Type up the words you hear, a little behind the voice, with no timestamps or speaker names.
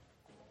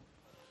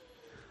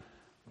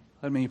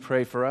Let me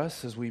pray for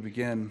us as we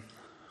begin.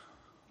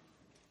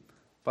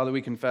 Father,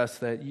 we confess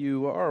that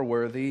you are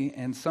worthy,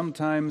 and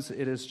sometimes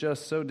it is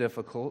just so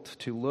difficult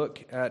to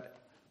look at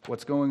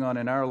what's going on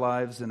in our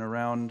lives and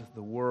around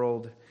the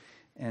world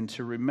and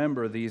to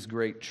remember these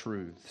great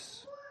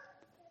truths.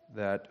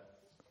 That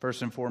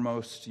first and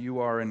foremost, you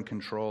are in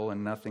control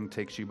and nothing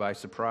takes you by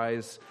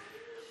surprise.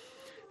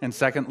 And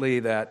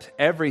secondly, that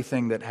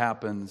everything that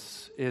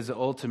happens is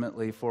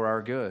ultimately for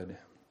our good.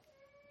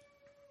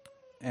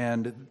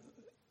 And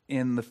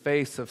in the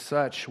face of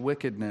such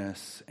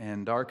wickedness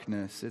and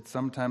darkness, it's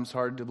sometimes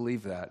hard to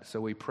believe that.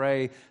 So we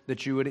pray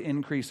that you would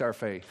increase our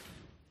faith,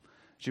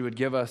 that you would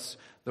give us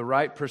the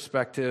right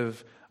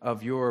perspective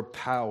of your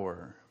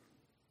power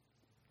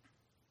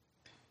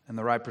and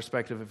the right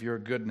perspective of your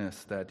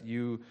goodness, that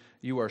you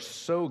are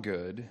so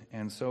good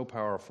and so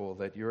powerful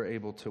that you're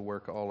able to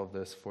work all of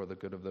this for the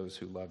good of those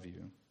who love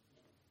you.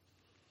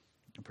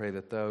 I pray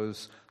that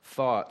those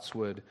thoughts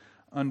would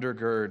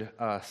undergird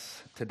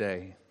us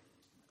today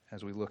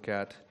as we look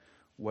at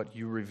what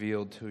you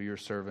revealed to your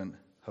servant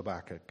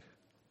Habakkuk.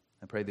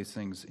 I pray these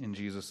things in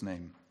Jesus'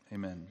 name.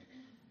 Amen.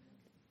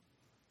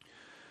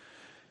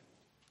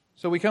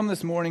 So we come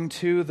this morning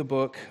to the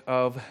book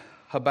of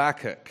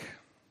Habakkuk.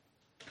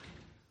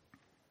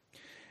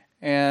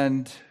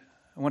 And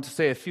I want to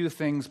say a few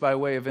things by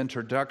way of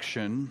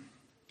introduction.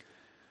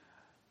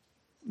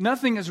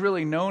 Nothing is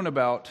really known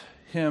about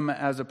him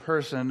as a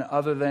person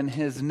other than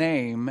his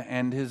name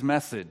and his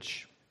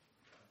message.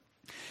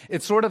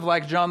 It's sort of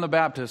like John the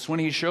Baptist. When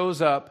he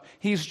shows up,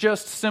 he's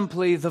just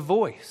simply the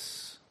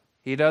voice.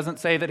 He doesn't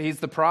say that he's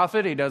the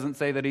prophet. He doesn't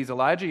say that he's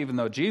Elijah, even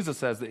though Jesus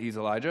says that he's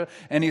Elijah.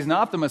 And he's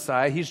not the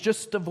Messiah. He's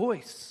just a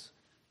voice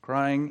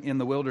crying in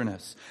the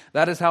wilderness.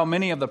 That is how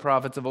many of the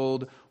prophets of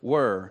old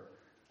were.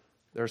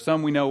 There are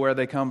some we know where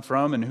they come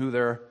from and who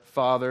their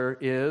father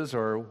is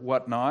or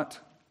whatnot,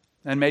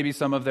 and maybe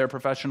some of their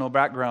professional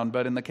background.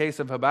 But in the case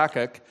of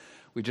Habakkuk,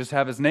 we just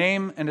have his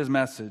name and his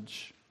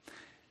message.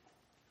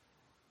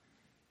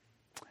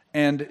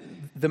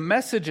 And the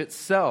message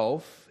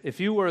itself, if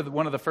you were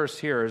one of the first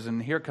hearers,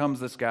 and here comes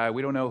this guy,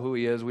 we don't know who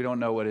he is, we don't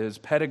know what his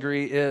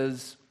pedigree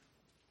is,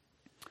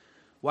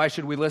 why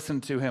should we listen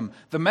to him?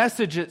 The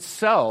message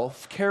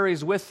itself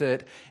carries with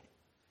it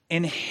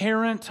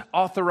inherent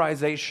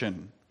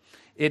authorization.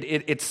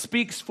 It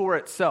speaks for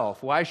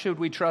itself. Why should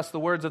we trust the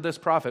words of this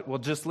prophet? Well,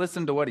 just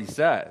listen to what he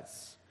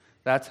says.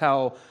 That's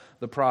how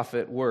the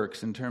prophet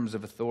works in terms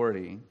of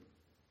authority.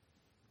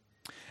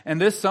 And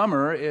this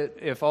summer,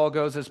 if all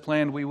goes as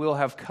planned, we will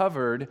have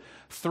covered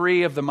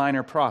 3 of the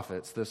minor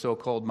prophets, the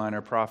so-called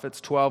minor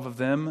prophets, 12 of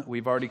them.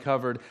 We've already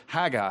covered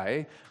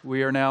Haggai.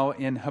 We are now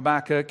in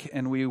Habakkuk,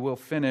 and we will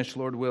finish,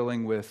 Lord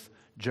willing, with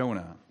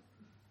Jonah.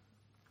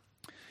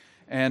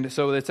 And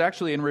so it's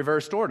actually in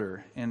reversed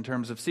order in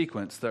terms of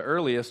sequence. The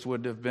earliest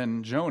would have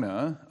been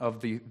Jonah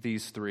of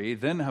these 3,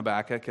 then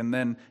Habakkuk, and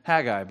then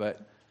Haggai.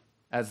 But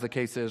as the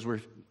case is, we're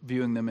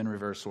viewing them in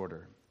reverse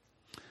order.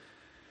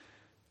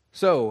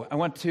 So I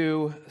want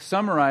to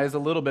summarize a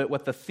little bit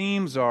what the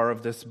themes are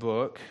of this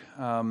book.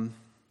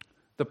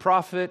 The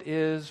prophet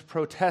is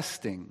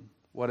protesting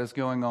what is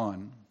going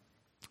on.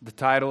 The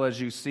title, as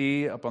you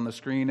see up on the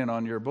screen and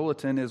on your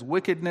bulletin, is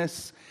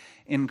Wickedness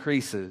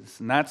Increases.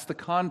 And that's the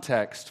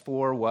context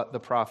for what the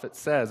prophet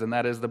says, and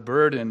that is the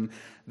burden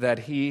that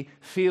he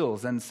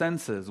feels and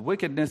senses.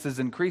 Wickedness is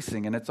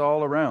increasing, and it's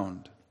all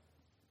around.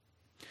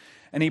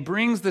 And he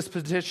brings this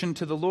petition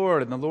to the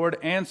Lord, and the Lord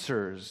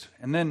answers.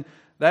 And then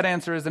that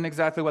answer isn't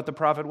exactly what the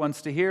prophet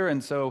wants to hear,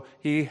 and so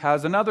he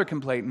has another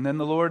complaint, and then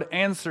the Lord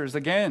answers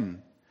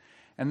again.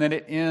 And then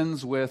it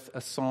ends with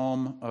a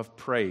psalm of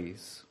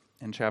praise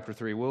in chapter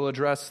 3. We'll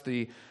address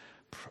the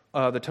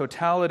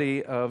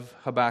totality of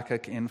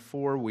Habakkuk in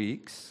 4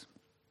 weeks.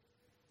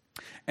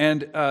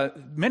 And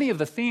many of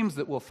the themes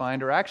that we'll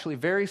find are actually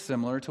very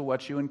similar to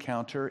what you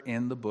encounter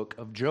in the book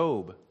of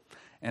Job.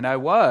 And I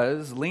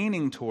was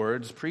leaning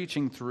towards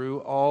preaching through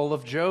all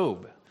of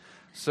Job.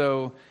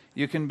 So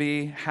you can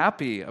be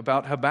happy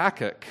about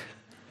Habakkuk.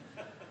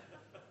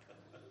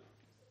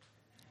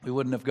 We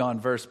wouldn't have gone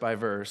verse by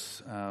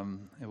verse.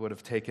 It would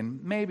have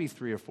taken maybe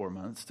 3 or 4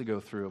 months to go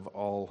through of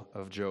all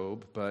of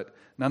Job. But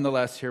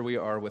nonetheless, here we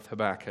are with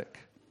Habakkuk.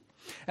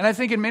 And I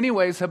think in many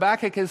ways,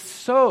 Habakkuk is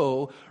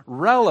so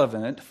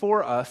relevant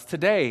for us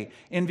today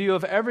in view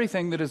of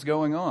everything that is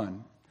going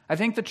on. I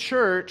think the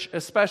church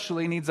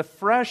especially needs a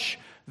fresh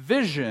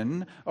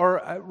vision,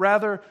 or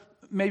rather,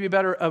 maybe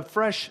better, a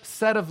fresh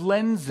set of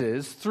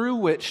lenses through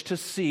which to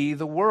see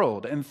the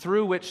world and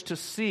through which to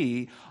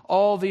see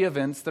all the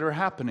events that are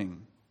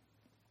happening.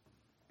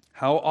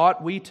 How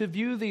ought we to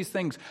view these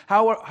things?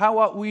 How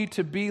ought we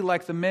to be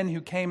like the men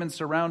who came and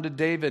surrounded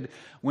David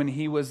when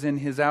he was in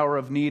his hour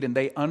of need and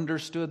they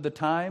understood the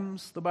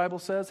times, the Bible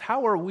says?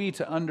 How are we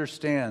to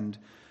understand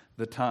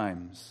the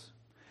times?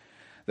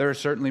 There are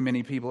certainly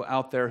many people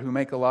out there who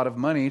make a lot of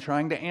money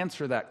trying to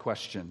answer that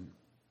question,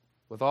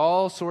 with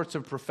all sorts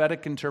of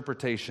prophetic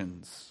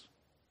interpretations,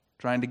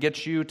 trying to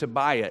get you to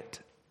buy it.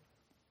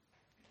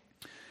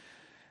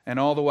 And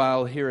all the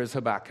while, here is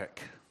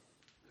Habakkuk,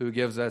 who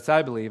gives us,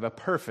 I believe, a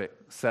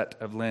perfect set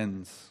of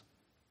lens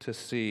to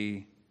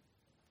see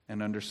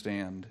and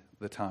understand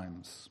the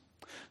times.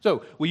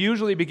 So, we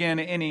usually begin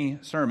any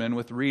sermon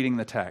with reading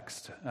the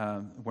text.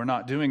 We're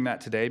not doing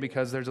that today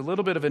because there's a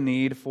little bit of a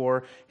need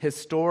for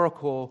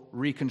historical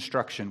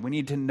reconstruction. We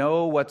need to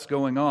know what's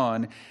going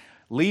on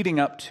leading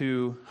up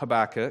to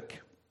Habakkuk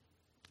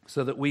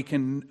so that we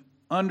can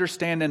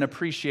understand and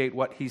appreciate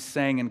what he's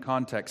saying in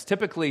context.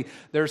 Typically,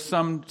 there's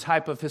some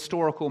type of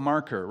historical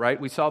marker,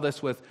 right? We saw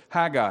this with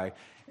Haggai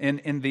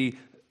in the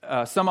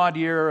some odd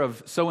year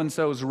of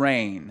so-and-so's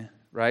reign,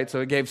 right?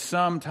 So it gave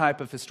some type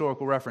of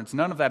historical reference.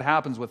 None of that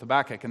happens with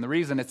Habakkuk. And the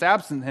reason it's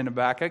absent in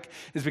Habakkuk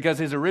is because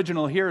his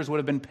original hearers would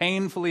have been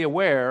painfully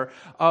aware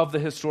of the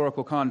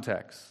historical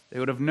context. They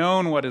would have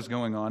known what is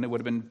going on. It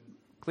would have been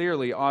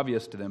clearly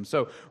obvious to them.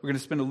 So we're going to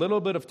spend a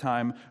little bit of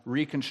time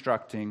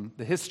reconstructing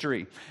the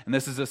history. And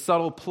this is a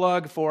subtle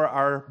plug for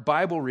our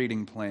Bible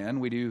reading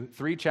plan. We do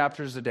 3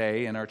 chapters a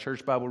day in our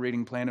church Bible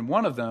reading plan, and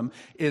one of them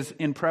is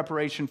in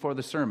preparation for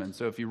the sermon.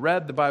 So if you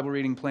read the Bible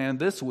reading plan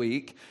this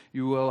week,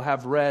 you will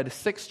have read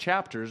 6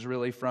 chapters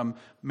really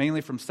mainly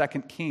from 2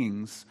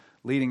 Kings,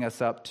 leading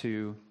us up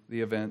to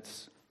the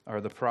events or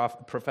the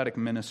prophetic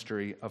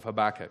ministry of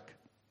Habakkuk.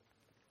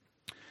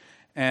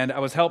 And I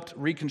was helped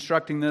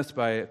reconstructing this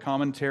by a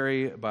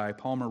commentary by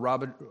Palmer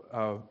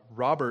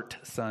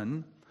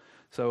Robertson.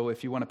 So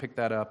if you want to pick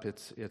that up,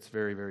 it's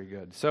very, very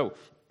good. So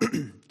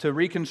to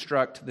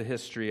reconstruct the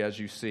history, as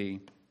you see,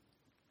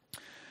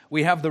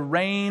 we have the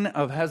reign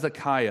of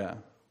Hezekiah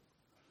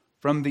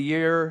from the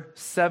year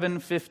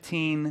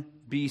 715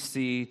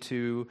 BC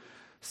to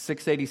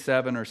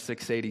 687 or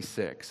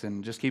 686.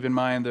 And just keep in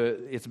mind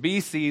that it's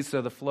BC,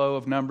 so the flow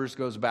of numbers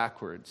goes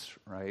backwards,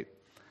 right?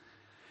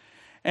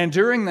 And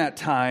during that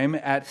time,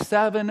 at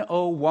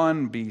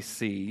 701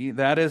 BC,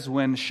 that is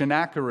when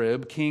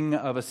Sennacherib, king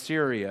of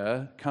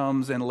Assyria,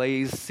 comes and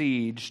lays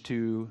siege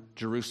to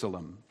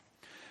Jerusalem.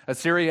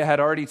 Assyria had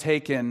already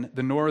taken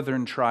the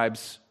northern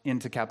tribes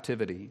into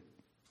captivity.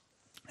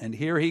 And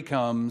here he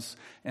comes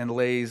and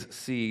lays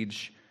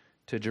siege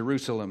to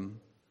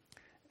Jerusalem.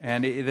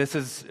 And this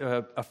is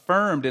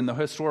affirmed in the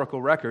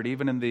historical record,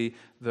 even in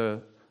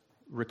the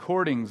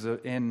recordings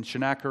in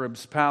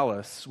Sennacherib's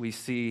palace. We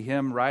see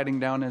him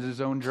writing down in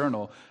his own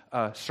journal,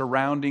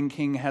 surrounding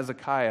King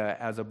Hezekiah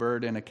as a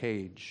bird in a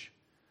cage.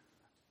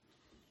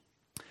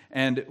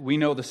 And we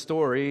know the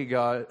story.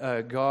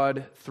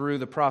 God, through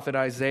the prophet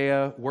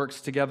Isaiah, works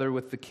together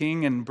with the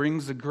king and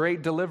brings a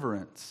great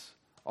deliverance.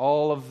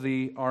 All of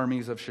the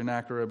armies of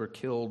Sennacherib are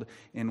killed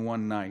in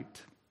one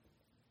night.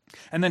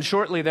 And then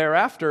shortly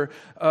thereafter,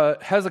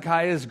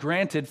 Hezekiah is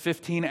granted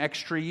 15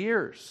 extra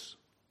years.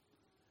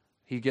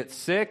 He gets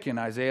sick, and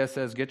Isaiah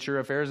says, get your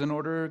affairs in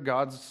order.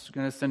 God's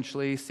going to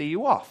essentially see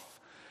you off.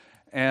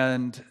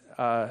 And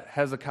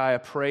Hezekiah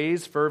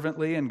prays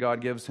fervently, and God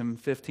gives him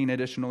 15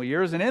 additional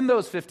years. And in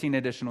those 15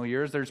 additional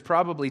years, there's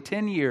probably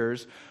 10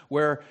 years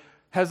where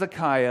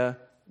Hezekiah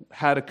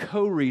had a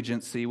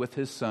co-regency with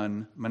his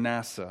son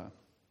Manasseh.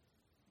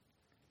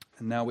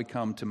 And now we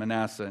come to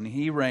Manasseh, and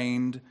he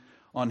reigned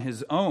on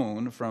his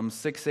own from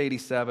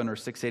 687 or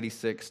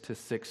 686 to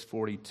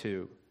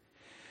 642.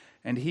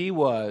 And he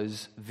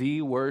was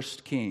the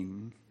worst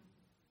king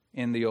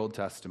in the Old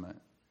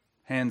Testament,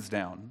 hands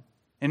down.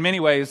 In many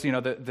ways, you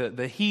know,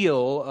 the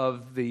heel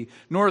of the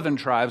northern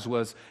tribes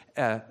was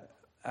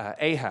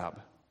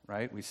Ahab,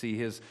 right? We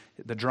see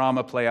the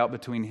drama play out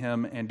between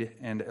him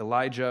and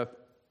Elijah.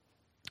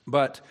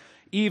 But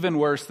even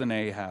worse than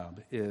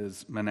Ahab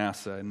is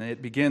Manasseh, and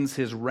it begins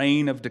his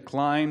reign of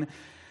decline.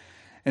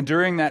 And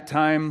during that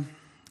time,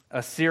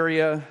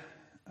 Assyria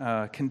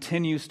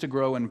continues to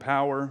grow in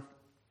power.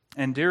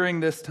 And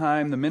during this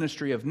time, the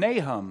ministry of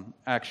Nahum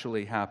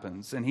actually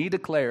happens. And he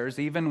declares,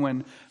 even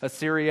when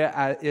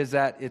Assyria is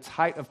at its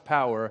height of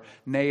power,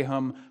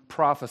 Nahum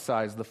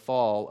prophesies the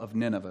fall of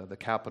Nineveh, the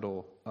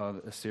capital of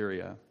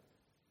Assyria.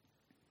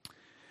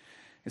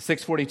 In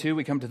 642,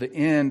 we come to the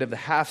end of the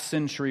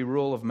half-century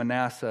rule of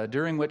Manasseh,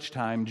 during which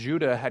time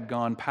Judah had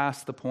gone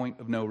past the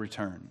point of no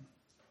return.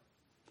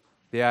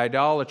 The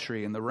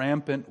idolatry and the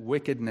rampant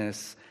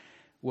wickedness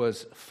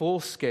was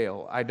full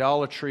scale.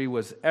 Idolatry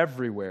was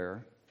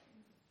everywhere.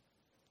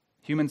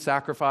 Human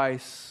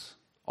sacrifice,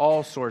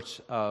 all sorts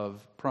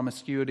of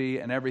promiscuity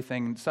and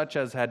everything such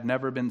as had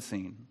never been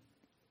seen.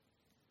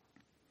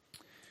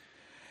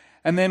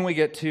 And then we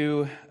get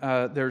to,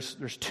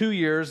 there's 2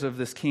 years of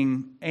this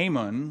King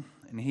Amon,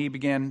 and he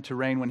began to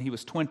reign when he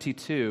was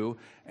 22.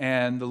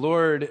 And the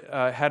Lord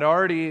had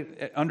already,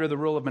 under the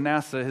rule of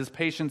Manasseh, his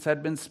patience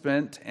had been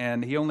spent,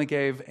 and he only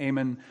gave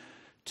Amon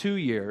 2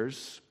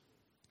 years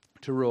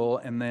to rule,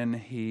 and then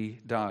he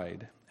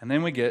died. And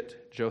then we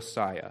get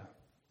Josiah.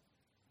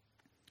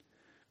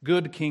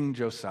 Good King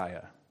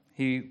Josiah.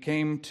 He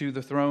came to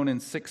the throne in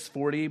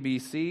 640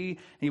 BC.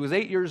 He was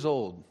 8 years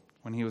old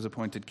when he was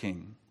appointed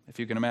king, if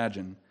you can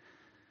imagine.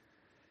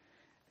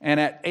 And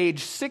at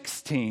age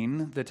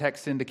 16, the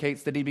text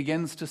indicates that he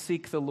begins to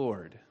seek the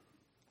Lord.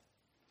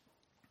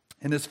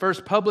 In his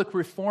first public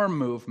reform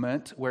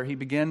movement, where he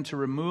began to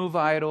remove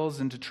idols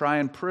and to try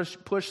and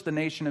push the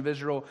nation of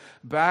Israel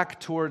back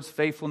towards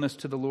faithfulness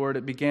to the Lord,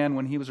 it began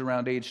when he was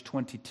around age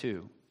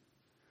 22.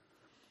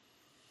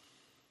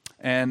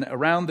 And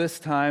around this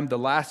time, the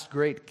last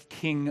great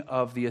king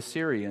of the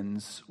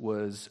Assyrians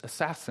was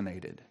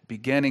assassinated,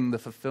 beginning the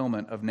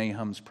fulfillment of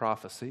Nahum's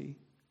prophecy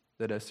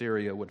that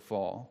Assyria would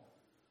fall.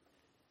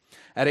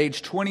 At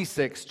age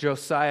 26,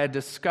 Josiah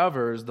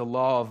discovers the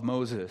law of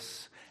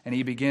Moses, and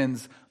he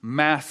begins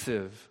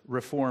massive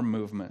reform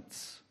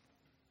movements.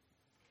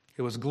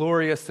 It was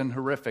glorious and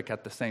horrific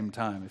at the same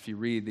time, if you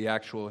read the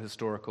actual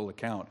historical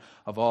account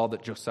of all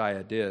that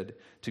Josiah did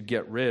to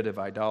get rid of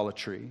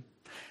idolatry.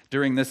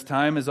 During this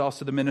time is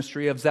also the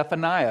ministry of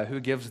Zephaniah, who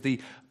gives the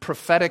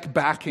prophetic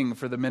backing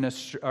for the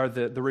ministry or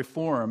the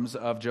reforms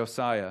of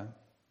Josiah.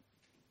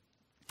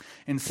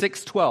 In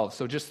 612,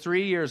 so just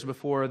 3 years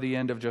before the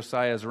end of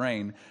Josiah's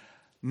reign,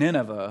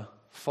 Nineveh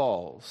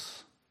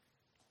falls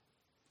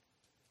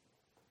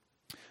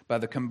by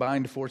the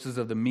combined forces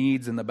of the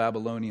Medes and the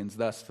Babylonians,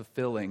 thus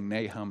fulfilling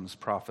Nahum's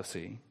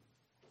prophecy.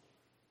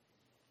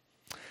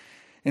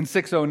 In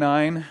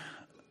 609,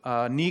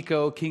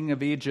 Necho, king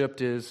of Egypt,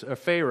 is a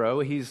pharaoh.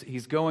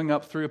 He's going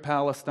up through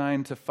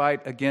Palestine to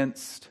fight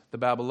against the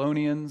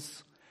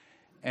Babylonians.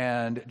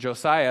 And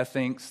Josiah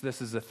thinks this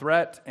is a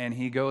threat, and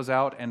he goes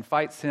out and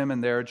fights him,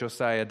 and there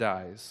Josiah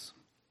dies.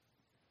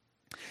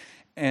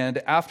 And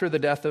after the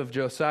death of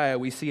Josiah,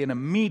 we see an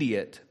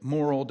immediate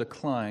moral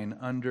decline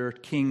under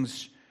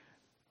kings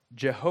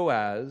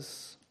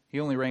Jehoaz. He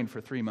only reigned for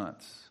 3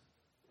 months.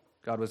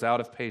 God was out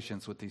of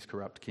patience with these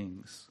corrupt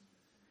kings.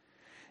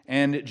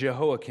 And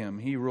Jehoiakim,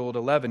 he ruled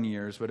 11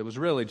 years, but it was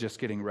really just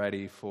getting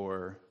ready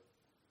for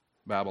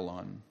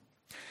Babylon.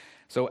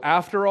 So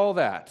after all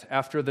that,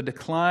 after the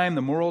decline,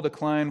 the moral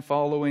decline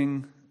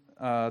following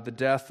the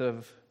death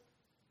of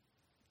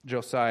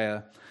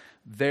Josiah,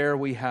 there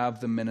we have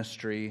the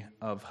ministry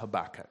of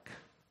Habakkuk.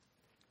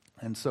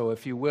 And so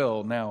if you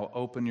will, now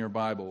open your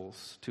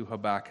Bibles to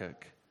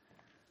Habakkuk.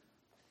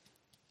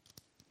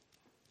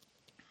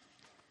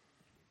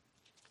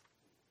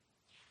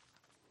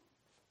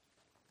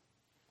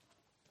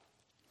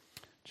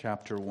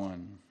 Chapter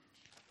 1.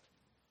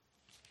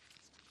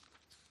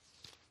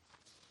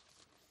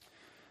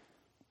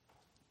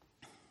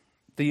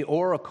 The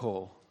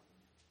oracle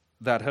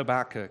that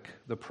Habakkuk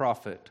the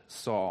prophet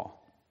saw.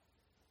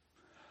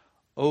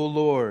 O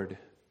Lord,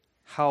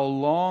 how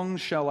long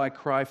shall I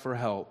cry for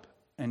help,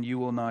 and you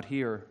will not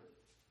hear?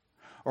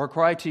 Or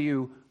cry to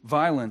you,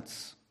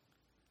 violence,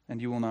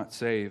 and you will not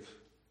save?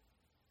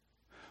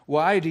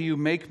 Why do you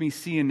make me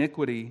see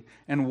iniquity,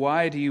 and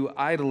why do you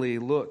idly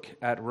look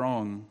at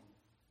wrong?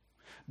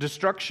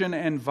 Destruction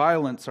and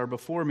violence are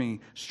before me,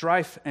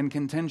 strife and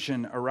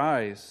contention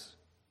arise.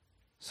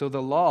 So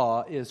the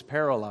law is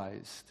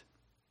paralyzed,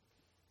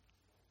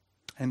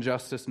 and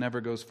justice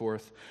never goes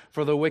forth.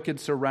 For the wicked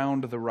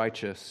surround the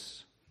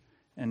righteous,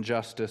 and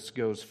justice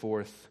goes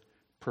forth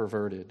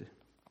perverted.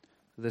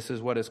 This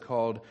is what is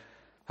called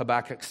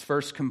Habakkuk's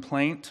first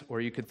complaint,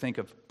 or you could think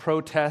of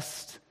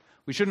protest.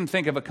 We shouldn't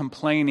think of a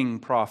complaining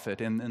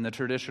prophet in the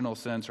traditional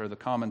sense or the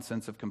common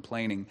sense of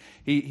complaining.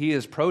 He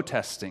is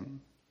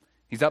protesting.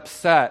 He's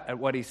upset at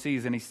what he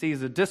sees, and he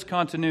sees a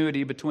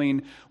discontinuity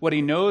between what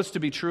he knows to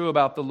be true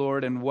about the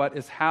Lord and what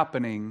is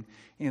happening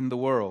in the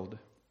world.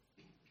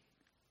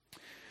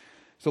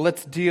 So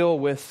let's deal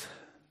with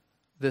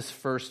this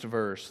first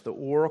verse, the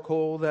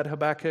oracle that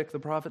Habakkuk the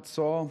prophet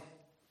saw.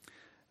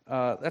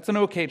 That's an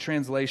okay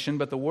translation,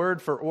 but the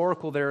word for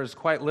oracle there is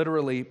quite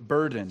literally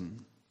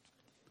burden.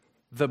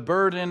 The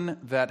burden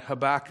that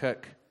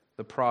Habakkuk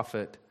the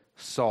prophet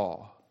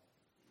saw.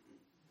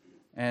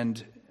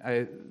 And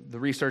the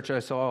research I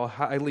saw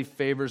highly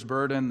favors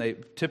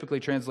burden. Typically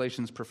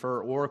translations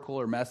prefer oracle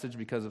or message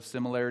because of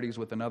similarities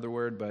with another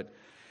word, but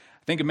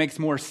I think it makes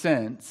more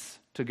sense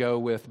to go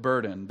with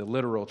burden, the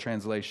literal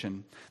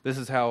translation. This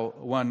is how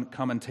one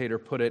commentator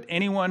put it.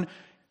 Anyone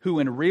who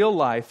in real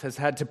life has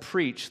had to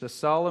preach the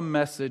solemn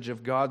message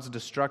of God's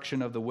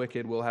destruction of the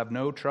wicked will have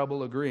no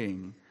trouble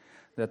agreeing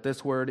that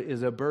this word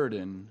is a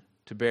burden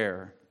to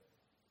bear.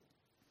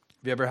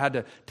 Have you ever had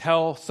to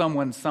tell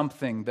someone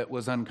something that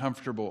was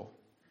uncomfortable,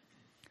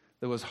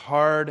 that was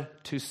hard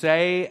to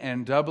say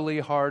and doubly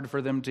hard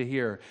for them to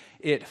hear?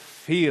 It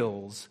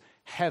feels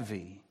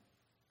heavy.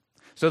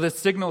 So this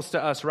signals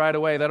to us right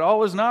away that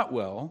all is not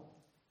well,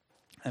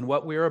 and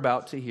what we are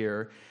about to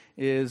hear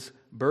is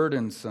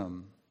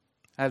burdensome.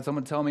 I had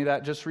someone tell me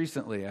that just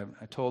recently.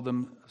 I told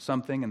them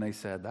something and they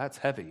said, that's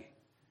heavy.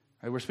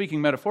 We're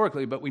speaking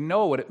metaphorically, but we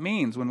know what it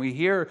means. When we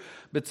hear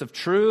bits of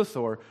truth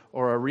or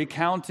a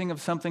recounting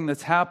of something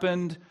that's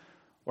happened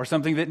or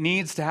something that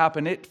needs to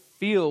happen, it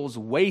feels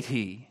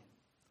weighty.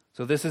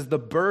 So this is the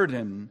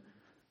burden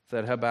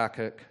that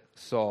Habakkuk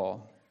saw.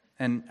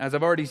 And as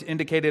I've already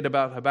indicated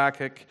about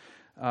Habakkuk,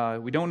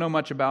 we don't know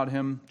much about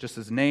him, just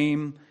his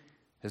name,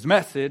 his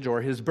message,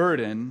 or his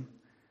burden,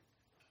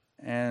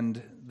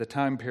 and the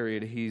time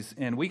period he's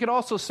in. We could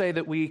also say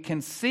that we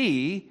can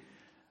see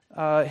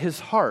his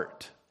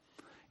heart.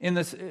 in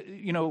this,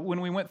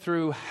 when we went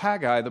through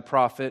Haggai, the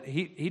prophet,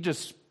 he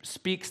just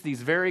speaks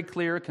these very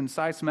clear,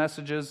 concise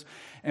messages,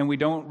 and we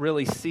don't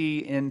really see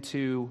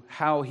into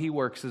how he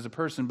works as a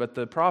person. But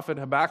the prophet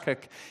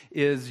Habakkuk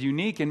is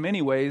unique in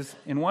many ways.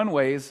 In one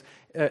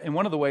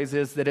of the ways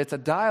is that it's a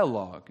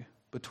dialogue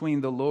between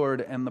the Lord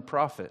and the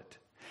prophet.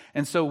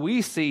 And so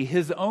we see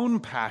his own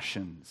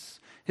passions,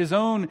 his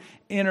own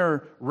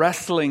inner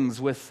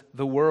wrestlings with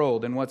the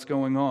world and what's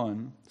going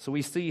on. So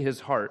we see his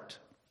heart.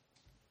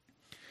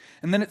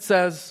 And then it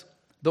says,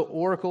 the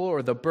oracle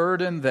or the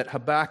burden that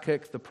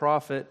Habakkuk the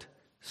prophet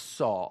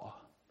saw.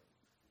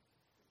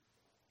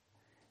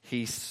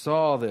 He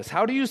saw this.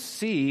 How do you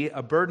see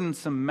a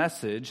burdensome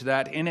message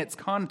that in its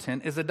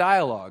content is a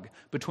dialogue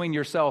between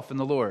yourself and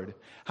the Lord?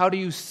 How do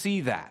you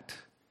see that?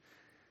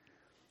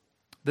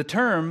 The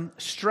term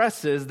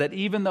stresses that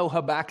even though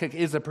Habakkuk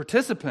is a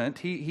participant,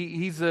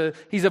 he's a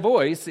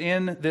voice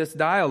in this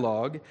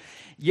dialogue,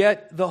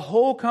 yet the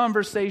whole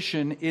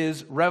conversation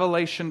is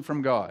revelation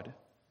from God.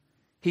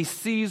 He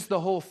sees the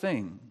whole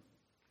thing.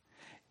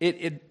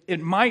 It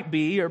might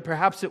be, or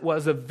perhaps it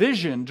was, a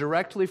vision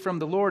directly from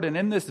the Lord. And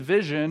in this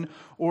vision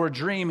or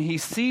dream, he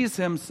sees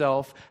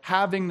himself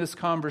having this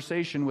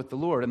conversation with the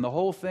Lord. And the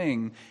whole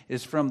thing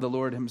is from the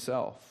Lord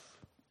himself.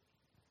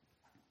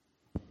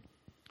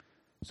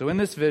 So in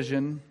this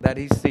vision that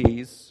he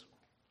sees,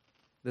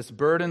 this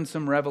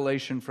burdensome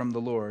revelation from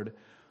the Lord,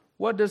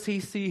 what does he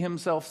see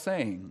himself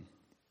saying?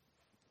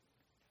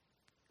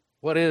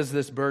 What is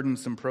this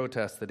burdensome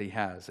protest that he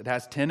has? It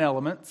has 10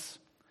 elements.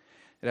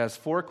 It has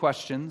 4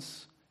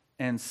 questions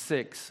and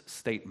 6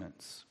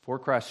 statements. 4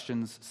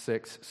 questions,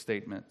 6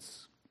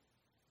 statements.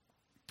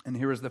 And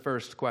here is the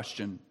first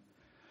question.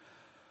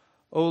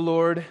 O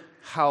Lord,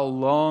 how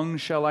long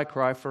shall I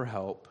cry for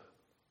help,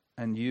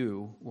 and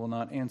you will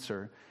not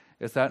answer?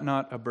 Is that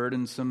not a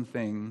burdensome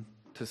thing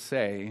to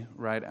say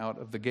right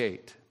out of the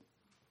gate?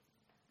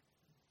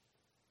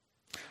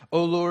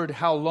 O Lord,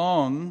 how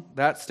long,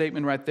 that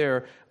statement right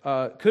there,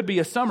 could be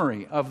a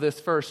summary of this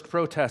first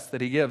protest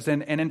that he gives.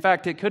 And in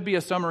fact, it could be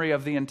a summary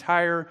of the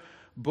entire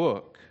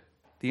book,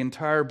 the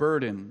entire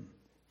burden.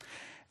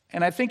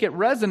 And I think it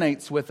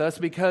resonates with us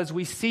because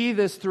we see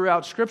this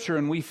throughout Scripture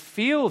and we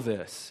feel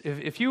this.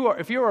 If you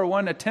are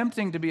one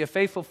attempting to be a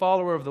faithful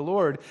follower of the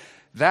Lord,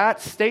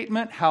 that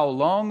statement, how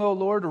long, O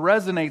Lord,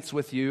 resonates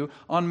with you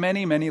on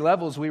many, many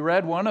levels. We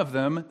read one of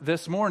them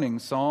this morning,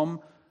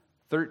 Psalm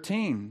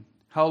 13.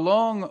 How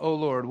long, O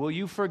Lord, will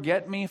you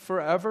forget me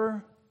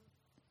forever?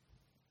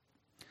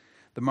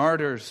 The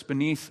martyrs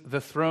beneath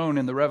the throne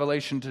in the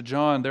Revelation to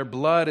John, their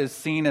blood is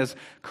seen as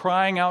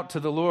crying out to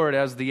the Lord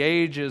as the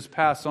ages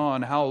pass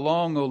on. How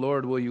long, O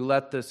Lord, will you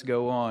let this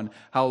go on?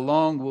 How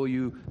long will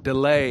you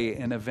delay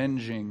in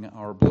avenging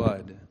our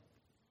blood?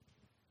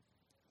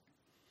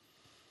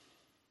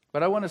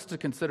 But I want us to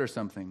consider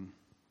something.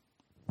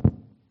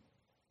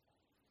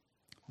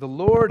 The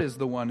Lord is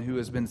the one who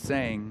has been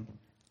saying,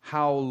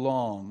 how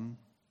long,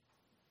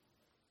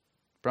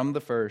 from the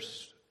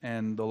first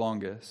and the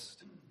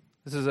longest.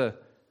 This is a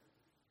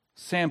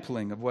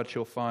sampling of what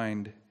you'll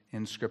find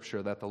in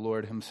Scripture that the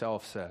Lord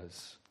himself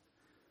says.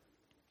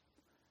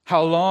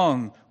 How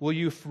long will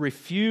you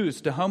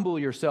refuse to humble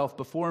yourself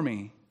before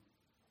me?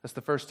 That's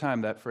the first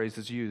time that phrase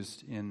is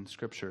used in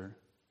Scripture.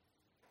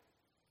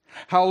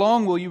 How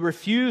long will you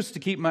refuse to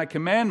keep my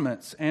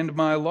commandments and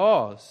my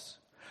laws?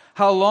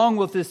 How long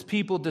will this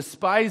people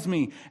despise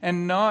me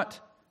and not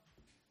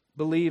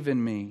believe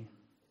in me?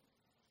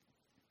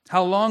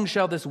 How long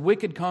shall this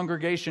wicked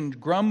congregation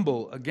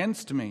grumble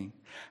against me?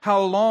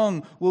 How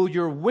long will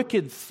your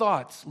wicked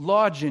thoughts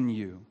lodge in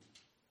you?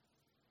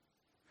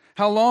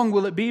 How long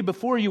will it be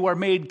before you are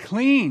made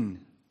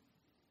clean?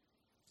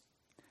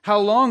 How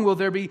long will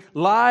there be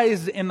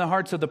lies in the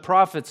hearts of the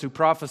prophets who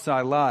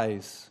prophesy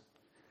lies?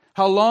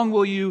 How long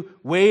will you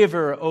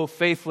waver, O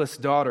faithless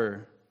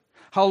daughter?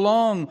 How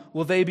long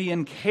will they be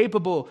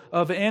incapable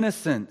of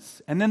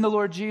innocence? And then the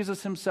Lord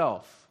Jesus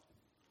himself.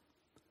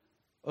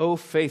 O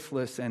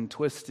faithless and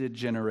twisted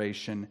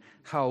generation,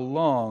 how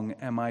long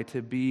am I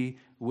to be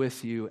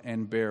with you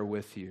and bear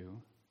with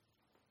you?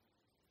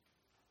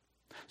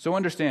 So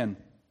understand,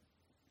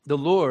 the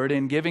Lord,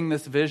 in giving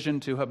this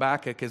vision to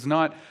Habakkuk, is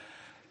not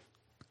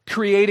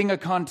creating a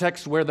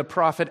context where the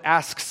prophet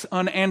asks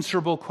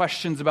unanswerable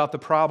questions about the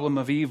problem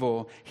of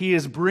evil. He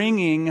is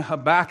bringing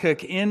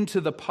Habakkuk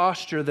into the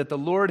posture that the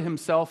Lord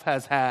himself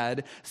has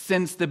had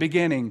since the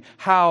beginning.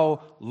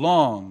 How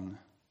long?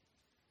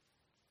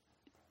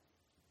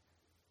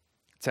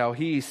 It's how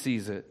he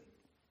sees it.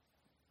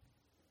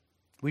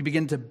 We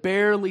begin to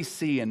barely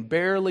see and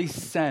barely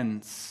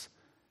sense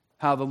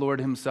how the Lord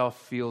himself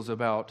feels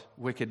about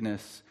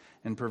wickedness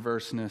and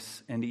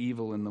perverseness and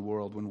evil in the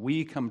world when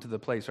we come to the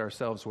place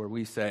ourselves where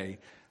we say,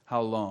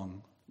 how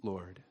long,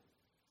 Lord?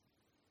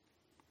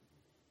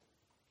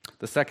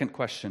 The second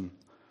question.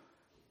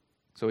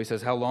 So he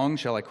says, how long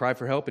shall I cry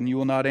for help and you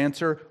will not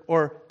answer?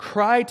 Or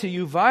cry to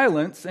you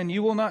violence and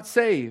you will not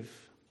save?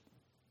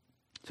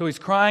 So he's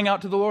crying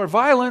out to the Lord,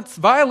 violence,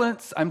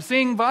 violence, I'm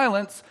seeing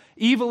violence,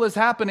 evil is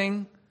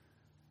happening,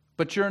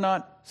 but you're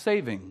not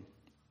saving.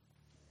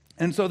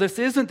 And so this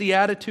isn't the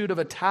attitude of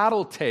a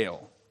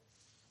tattletale.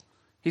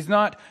 He's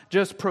not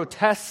just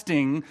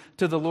protesting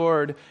to the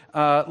Lord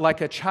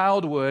like a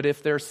child would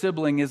if their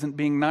sibling isn't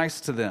being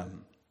nice to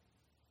them.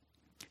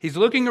 He's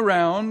looking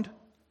around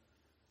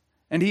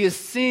and he is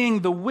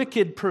seeing the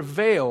wicked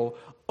prevail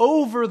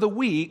over the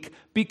weak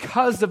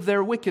because of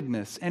their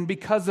wickedness and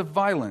because of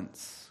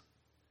violence.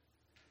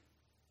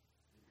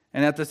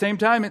 And at the same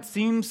time, it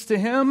seems to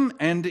him,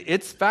 and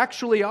it's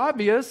factually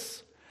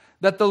obvious,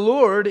 that the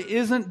Lord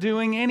isn't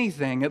doing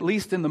anything, at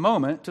least in the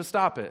moment, to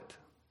stop it.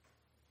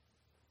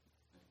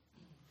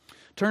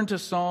 Turn to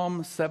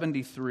Psalm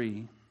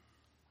 73.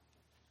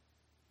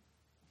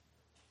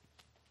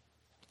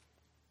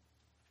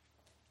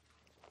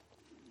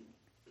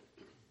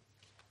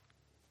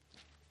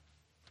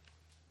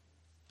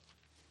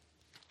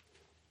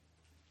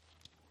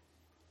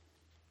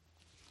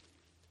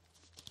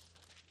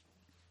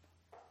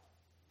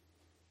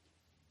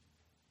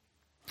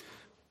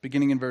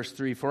 Beginning in verse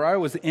 3, "For I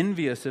was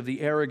envious of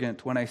the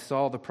arrogant when I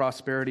saw the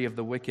prosperity of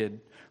the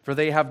wicked, for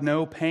they have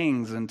no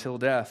pangs until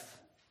death.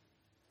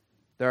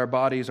 Their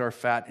bodies are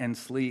fat and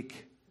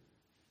sleek.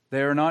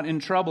 They are not in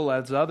trouble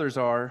as others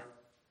are.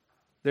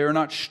 They are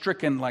not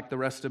stricken like the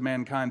rest of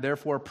mankind.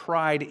 Therefore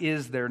pride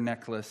is their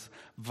necklace.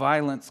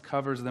 Violence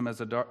covers them as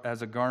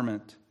a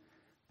garment.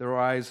 Their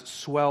eyes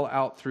swell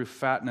out through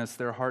fatness.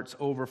 Their hearts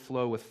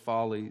overflow with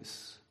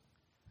follies."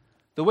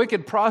 The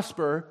wicked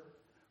prosper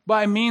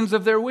by means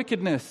of their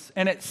wickedness.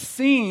 And it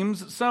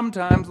seems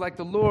sometimes like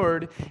the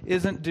Lord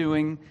isn't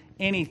doing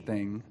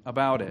anything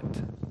about it.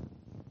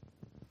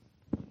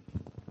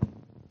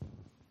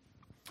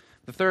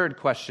 The third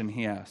question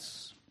he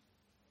asks,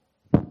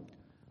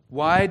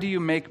 "Why do you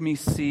make me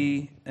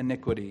see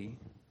iniquity?"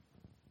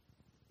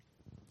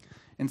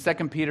 In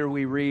 2 Peter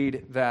we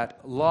read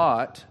that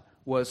Lot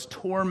was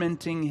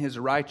tormenting his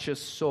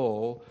righteous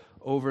soul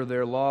over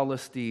their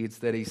lawless deeds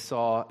that he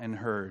saw and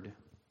heard.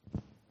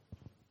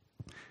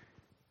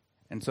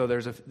 And so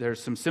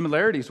there's some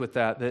similarities with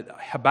that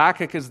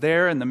Habakkuk is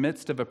there in the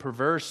midst of a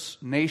perverse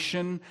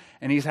nation,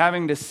 and he's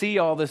having to see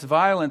all this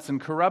violence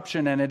and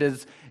corruption, and it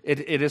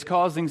is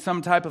causing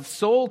some type of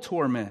soul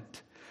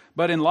torment.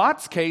 But in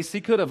Lot's case,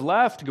 he could have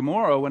left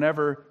Gomorrah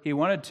whenever he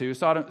wanted to,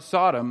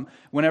 Sodom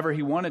whenever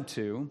he wanted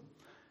to.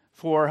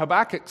 For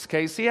Habakkuk's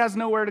case, he has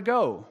nowhere to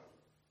go.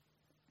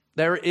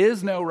 There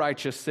is no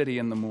righteous city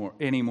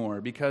anymore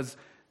because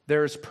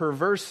there's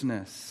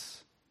perverseness.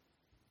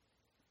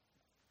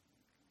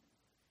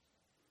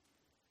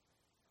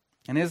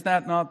 And is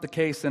that not the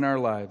case in our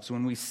lives?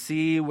 When we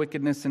see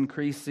wickedness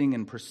increasing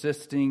and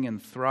persisting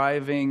and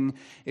thriving,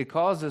 it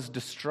causes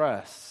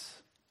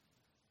distress.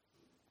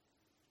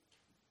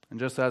 And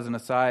just as an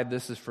aside,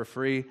 this is for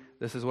free.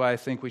 This is why I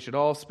think we should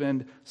all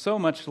spend so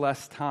much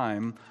less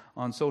time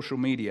on social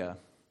media.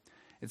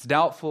 It's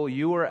doubtful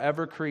you were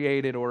ever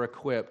created or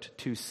equipped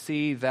to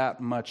see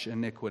that much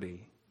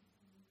iniquity.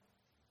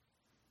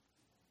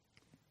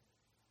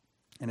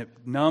 And it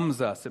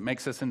numbs us. It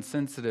makes us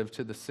insensitive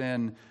to the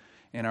sin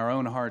in our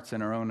own hearts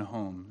and our own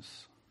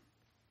homes.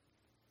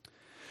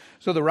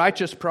 So the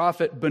righteous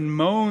prophet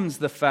bemoans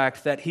the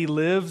fact that he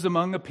lives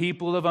among a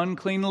people of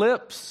unclean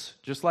lips,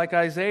 just like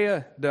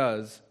Isaiah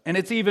does. And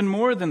it's even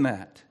more than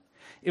that.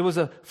 It was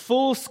a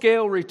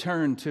full-scale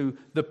return to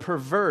the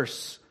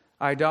perverse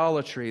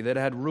idolatry that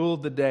had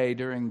ruled the day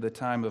during the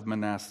time of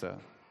Manasseh.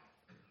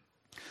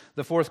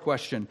 The fourth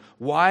question,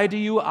 why do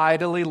you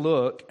idly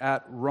look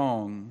at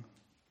wrong?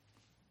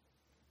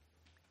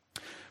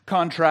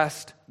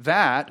 Contrast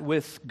that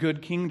with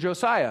good King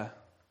Josiah.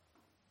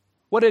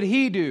 What did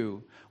he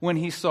do when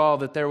he saw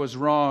that there was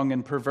wrong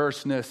and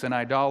perverseness and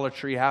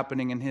idolatry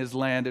happening in his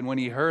land, and when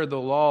he heard the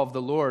law of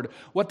the Lord?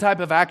 What type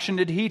of action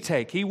did he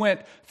take? He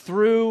went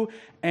through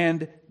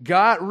and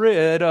got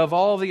rid of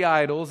all the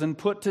idols and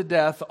put to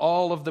death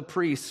all of the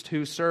priests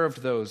who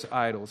served those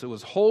idols. It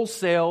was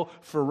wholesale,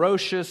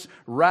 ferocious,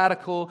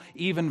 radical,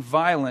 even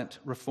violent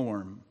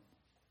reform.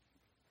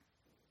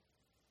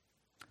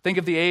 Think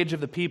of the age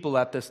of the people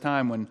at this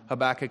time when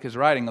Habakkuk is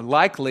writing.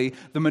 Likely,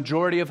 the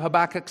majority of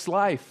Habakkuk's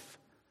life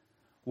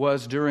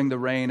was during the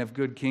reign of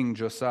good King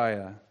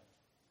Josiah.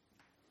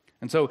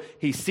 And so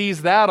he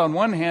sees that on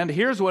one hand.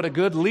 Here's what a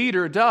good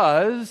leader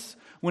does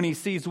when he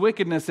sees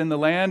wickedness in the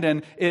land.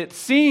 And it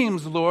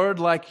seems, Lord,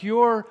 like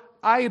you're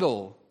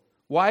idle.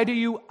 Why do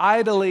you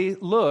idly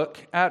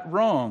look at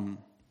wrong?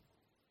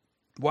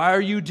 Why are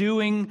you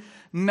doing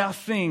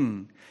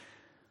nothing?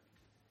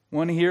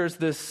 One hears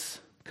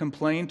this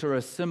complaint or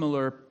a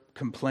similar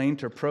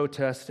complaint or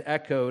protest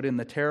echoed in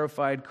the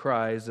terrified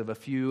cries of a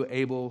few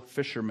able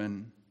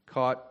fishermen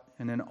caught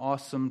in an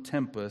awesome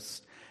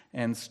tempest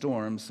and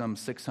storm some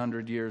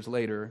 600 years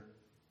later.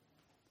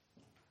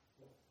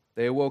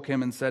 They awoke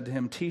him and said to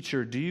him,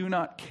 "Teacher, do you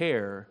not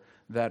care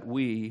that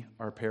we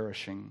are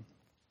perishing?"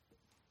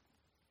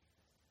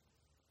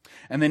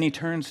 And then he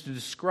turns to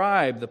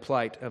describe the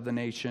plight of the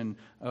nation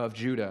of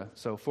Judah.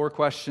 So 4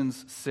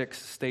 questions, 6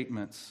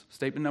 statements.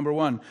 Statement number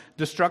 1,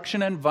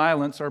 destruction and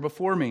violence are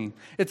before me.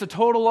 It's a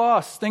total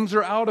loss. Things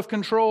are out of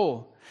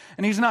control.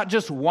 And he's not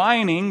just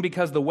whining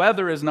because the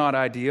weather is not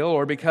ideal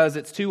or because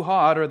it's too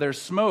hot or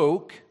there's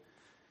smoke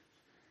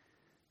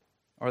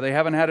or they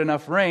haven't had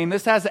enough rain.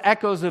 This has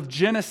echoes of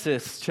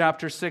Genesis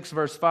chapter 6,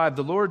 verse 5.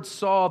 The Lord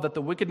saw that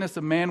the wickedness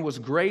of man was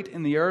great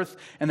in the earth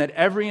and that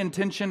every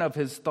intention of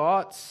his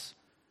thoughts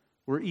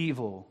were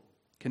evil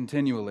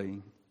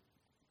continually.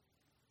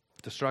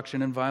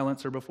 Destruction and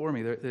violence are before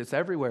me. It's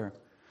everywhere.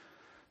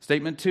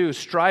 Statement 2,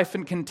 strife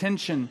and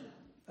contention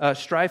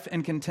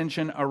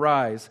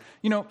arise.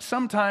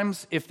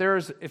 Sometimes if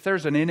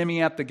there's an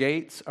enemy at the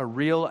gates, a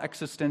real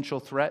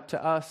existential threat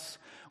to us,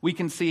 we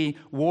can see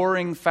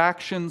warring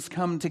factions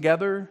come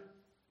together,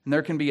 and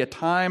there can be a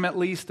time at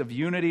least of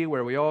unity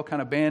where we all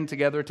kind of band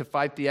together to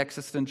fight the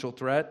existential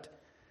threat.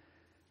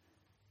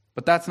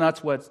 But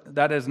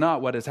that is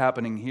not what is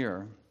happening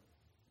here.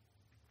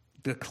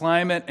 The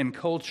climate and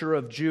culture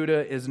of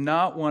Judah is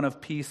not one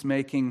of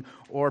peacemaking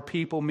or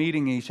people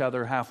meeting each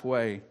other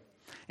halfway.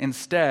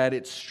 Instead,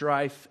 it's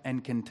strife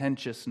and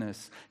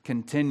contentiousness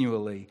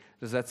continually.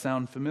 Does that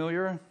sound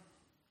familiar?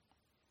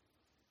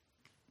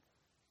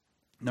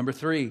 Number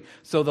 3,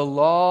 so the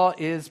law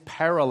is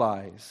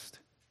paralyzed.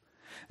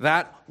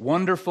 That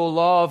wonderful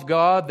law of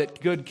God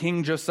that good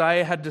King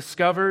Josiah had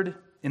discovered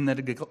in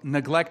the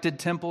neglected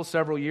temple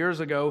several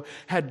years ago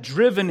had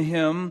driven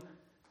him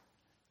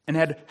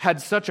and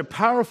had such a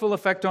powerful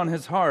effect on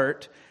his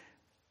heart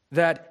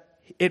that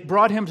it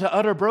brought him to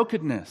utter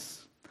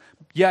brokenness.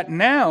 Yet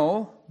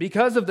now,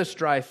 because of the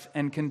strife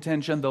and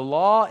contention, the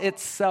law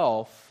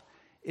itself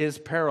is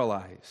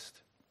paralyzed.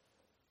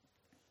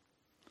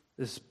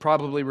 This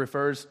probably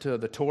refers to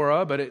the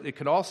Torah, but it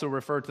could also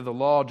refer to the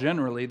law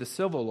generally, the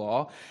civil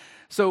law.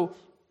 So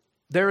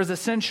there is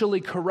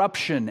essentially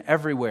corruption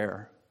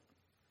everywhere.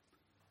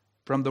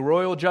 From the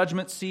royal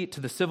judgment seat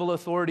to the civil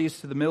authorities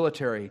to the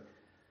military.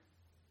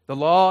 The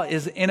law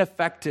is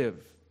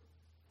ineffective,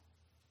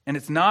 and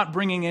it's not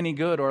bringing any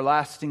good or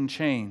lasting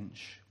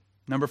change.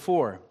 Number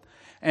 4,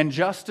 and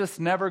justice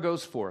never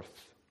goes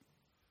forth.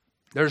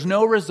 There's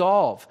no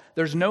resolve.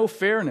 There's no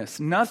fairness.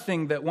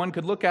 Nothing that one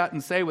could look at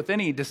and say with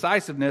any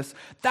decisiveness,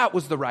 that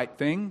was the right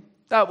thing.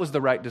 That was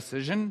the right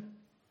decision.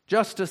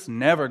 Justice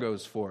never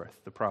goes forth,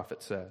 the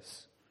prophet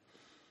says.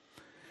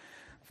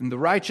 And the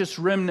righteous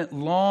remnant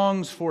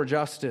longs for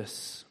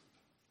justice.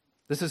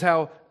 This is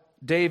how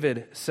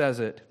David says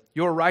it.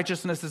 Your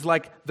righteousness is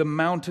like the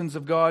mountains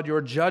of God.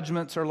 Your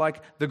judgments are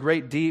like the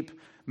great deep.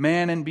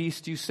 Man and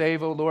beast you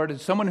save, O Lord. And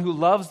someone who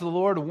loves the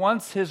Lord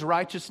wants his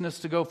righteousness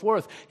to go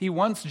forth. He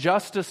wants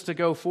justice to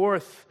go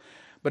forth.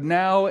 But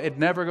now it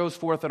never goes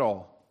forth at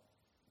all.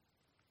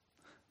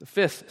 The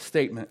 5th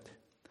statement.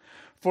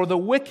 For the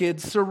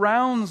wicked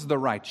surrounds the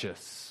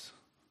righteous.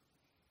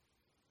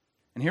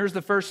 And here's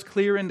the first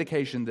clear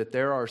indication that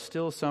there are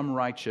still some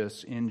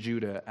righteous in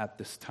Judah at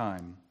this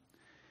time.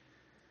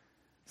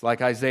 It's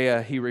like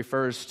Isaiah, he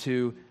refers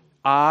to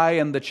I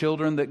and the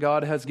children that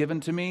God has given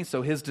to me.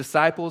 So his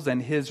disciples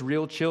and his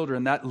real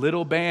children, that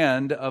little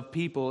band of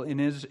people in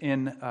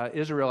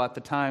Israel at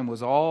the time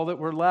was all that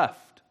were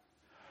left.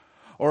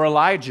 Or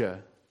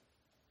Elijah,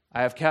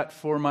 I have kept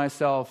for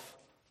myself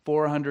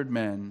 400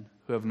 men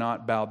who have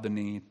not bowed the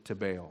knee to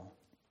Baal.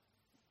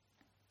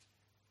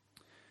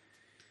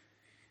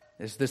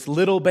 There's this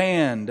little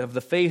band of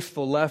the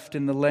faithful left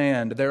in the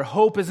land. Their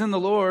hope is in the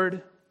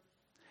Lord.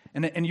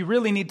 And you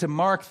really need to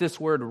mark this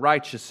word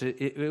righteous.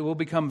 It will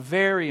become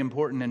very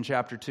important in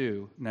chapter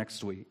 2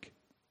 next week.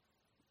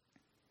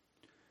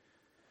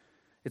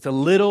 It's a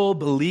little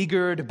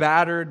beleaguered,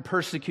 battered,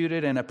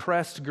 persecuted, and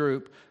oppressed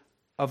group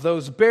of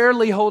those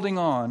barely holding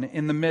on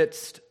in the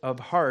midst of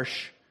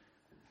harsh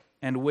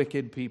and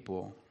wicked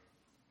people.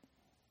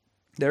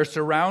 They're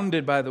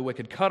surrounded by the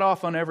wicked, cut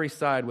off on every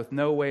side with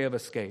no way of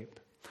escape.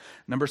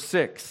 Number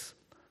 6.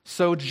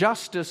 So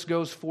justice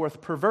goes forth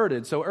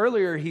perverted. So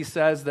earlier he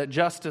says that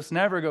justice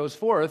never goes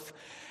forth,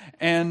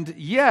 and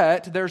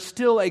yet there's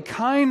still a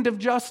kind of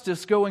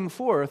justice going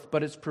forth,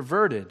 but it's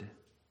perverted.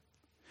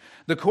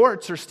 The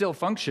courts are still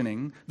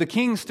functioning. The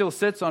king still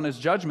sits on his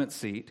judgment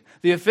seat.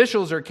 The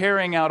officials are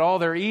carrying out all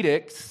their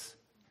edicts.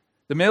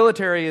 The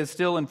military is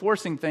still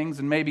enforcing things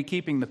and maybe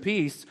keeping the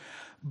peace,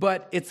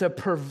 but it's a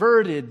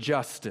perverted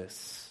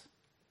justice,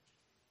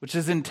 which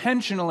is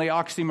intentionally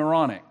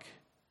oxymoronic.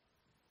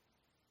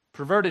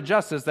 Perverted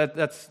justice,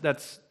 that's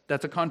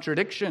a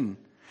contradiction.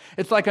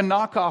 It's like a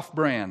knockoff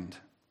brand.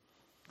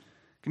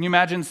 Can you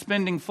imagine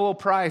spending full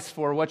price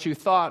for what you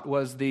thought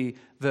was the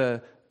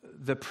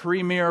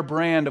premier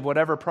brand of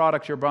whatever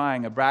product you're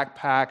buying, a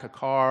backpack, a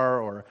car,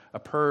 or a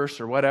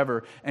purse, or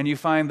whatever, and you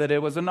find that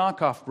it was a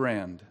knockoff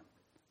brand,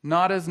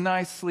 not as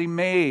nicely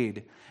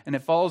made, and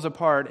it falls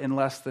apart in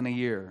less than a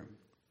year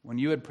when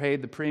you had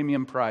paid the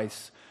premium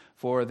price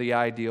for the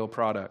ideal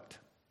product?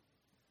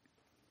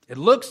 It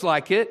looks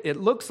like it. It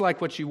looks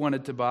like what you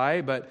wanted to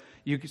buy, but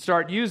you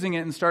start using it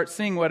and start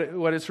seeing what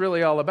it's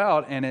really all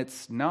about, and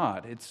it's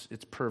not. It's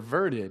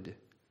perverted.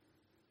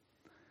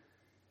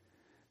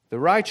 The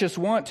righteous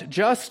want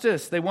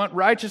justice. They want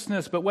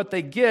righteousness, but what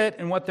they get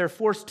and what they're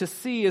forced to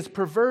see is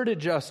perverted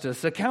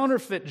justice, a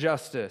counterfeit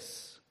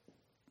justice.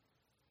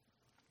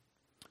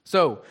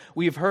 So,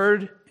 we've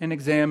heard and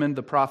examined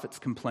the prophet's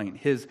complaint,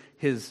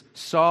 his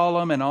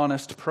solemn and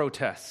honest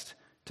protest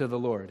to the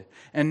Lord.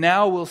 And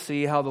now we'll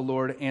see how the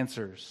Lord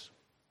answers.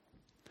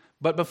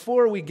 But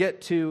before we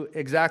get to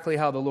exactly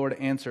how the Lord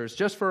answers,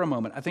 just for a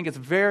moment, I think it's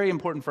very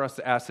important for us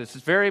to ask this.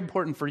 It's very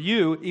important for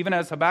you, even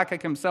as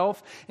Habakkuk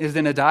himself is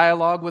in a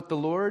dialogue with the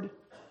Lord.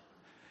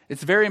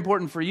 It's very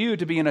important for you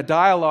to be in a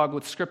dialogue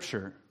with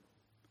Scripture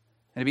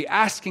and to be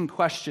asking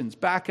questions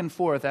back and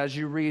forth as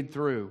you read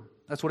through.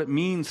 That's what it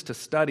means to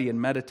study and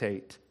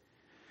meditate.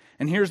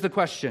 And here's the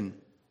question.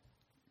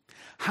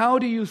 How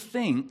do you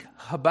think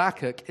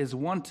Habakkuk is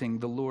wanting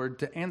the Lord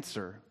to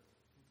answer?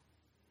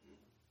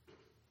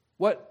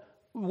 What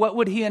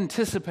would he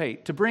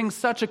anticipate to bring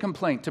such a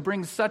complaint, to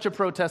bring such a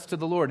protest to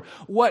the Lord?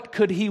 What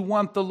could he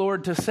want the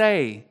Lord to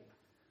say?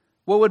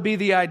 What would be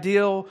the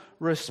ideal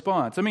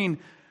response? I mean,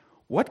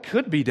 what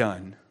could be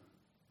done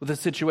with a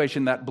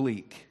situation that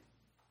bleak?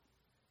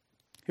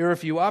 Here are a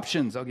few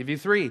options. I'll give you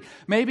 3.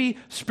 Maybe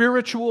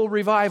spiritual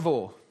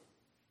revival.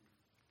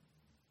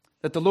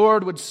 That the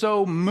Lord would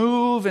so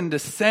move and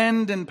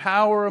descend in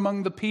power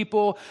among the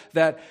people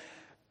that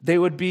they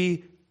would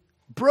be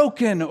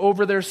broken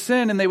over their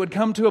sin and they would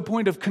come to a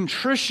point of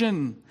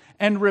contrition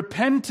and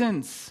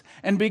repentance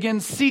and begin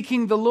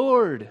seeking the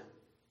Lord.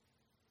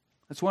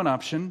 That's one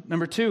option.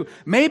 Number 2,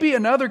 maybe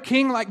another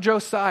king like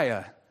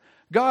Josiah.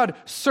 God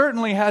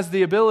certainly has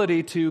the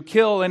ability to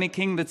kill any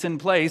king that's in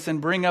place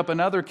and bring up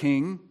another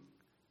king.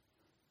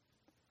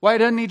 Why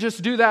doesn't he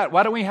just do that?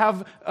 Why don't we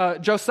have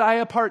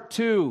Josiah part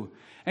 2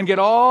 and get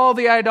all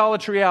the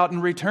idolatry out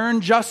and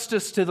return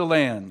justice to the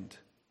land?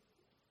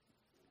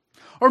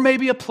 Or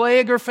maybe a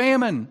plague or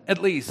famine,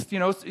 at least.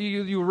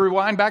 You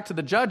rewind back to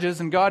the Judges,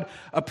 and God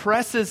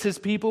oppresses his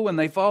people when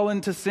they fall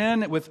into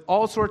sin with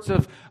all sorts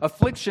of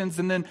afflictions,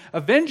 and then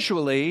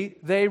eventually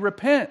they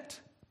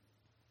repent.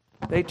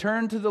 They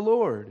turn to the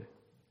Lord.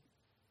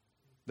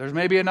 There's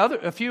maybe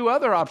a few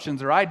other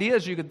options or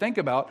ideas you could think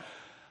about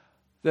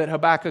that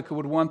Habakkuk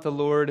would want the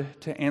Lord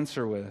to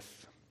answer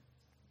with.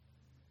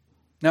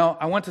 Now,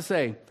 I want to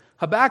say,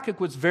 Habakkuk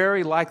was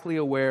very likely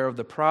aware of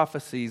the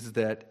prophecies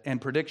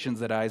and predictions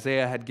that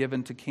Isaiah had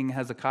given to King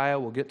Hezekiah.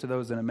 We'll get to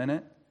those in a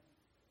minute.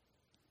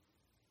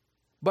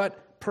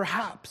 But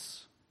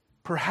perhaps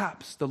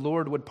the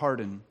Lord would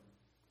pardon.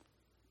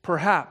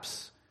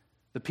 Perhaps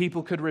the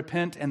people could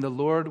repent and the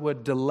Lord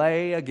would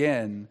delay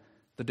again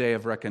the day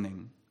of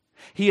reckoning.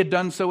 He had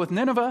done so with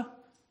Nineveh,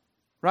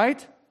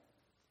 right?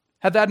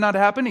 Had that not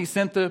happened, he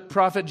sent the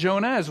prophet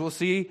Jonah, as we'll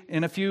see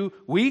in a few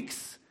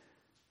weeks.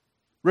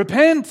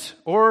 Repent,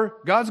 or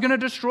God's going to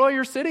destroy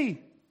your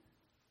city.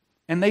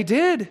 And they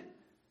did.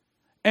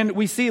 And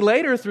we see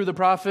later through the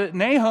prophet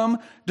Nahum,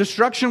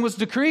 destruction was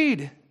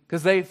decreed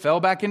because they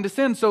fell back into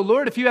sin. So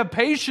Lord, if you have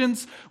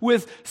patience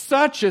with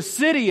such a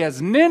city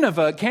as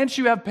Nineveh, can't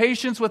you have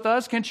patience with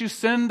us? Can't you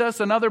send us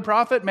another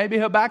prophet? Maybe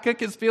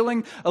Habakkuk is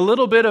feeling a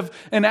little bit of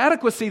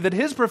inadequacy that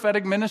his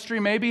prophetic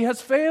ministry maybe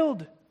has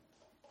failed.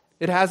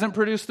 It hasn't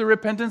produced the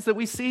repentance that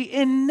we see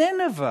in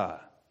Nineveh.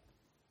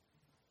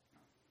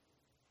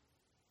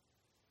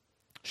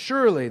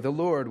 Surely the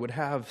Lord would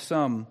have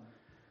some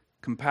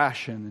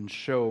compassion and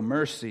show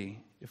mercy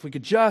if we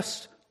could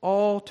just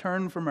all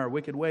turn from our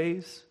wicked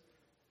ways.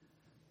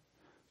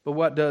 But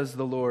what does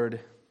the Lord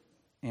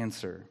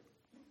answer?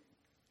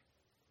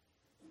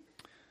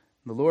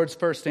 The Lord's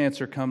first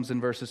answer comes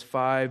in verses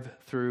 5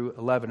 through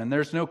 11. And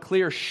there's no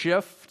clear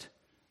shift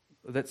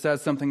that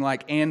says something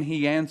like, and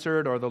he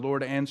answered, or the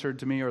Lord answered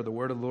to me, or the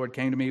word of the Lord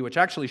came to me, which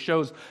actually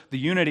shows the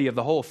unity of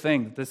the whole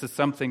thing. That this is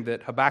something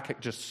that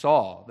Habakkuk just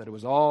saw, that it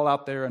was all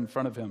out there in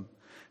front of him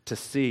to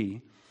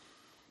see.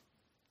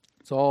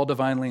 It's all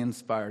divinely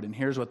inspired. And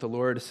here's what the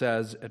Lord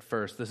says at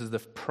first. This is the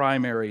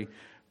primary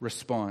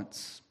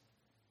response.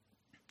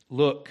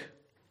 Look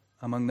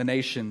among the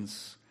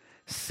nations,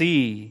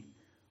 see,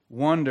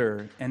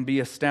 wonder, and be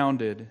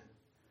astounded,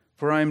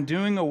 for I am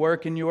doing a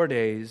work in your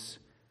days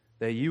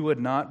that you would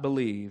not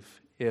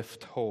believe if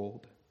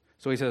told.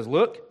 So he says,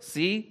 look,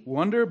 see,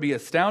 wonder, be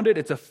astounded.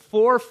 It's a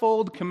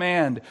fourfold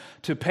command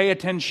to pay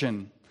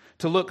attention,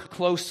 to look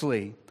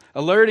closely,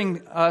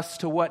 alerting us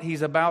to what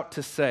he's about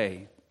to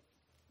say.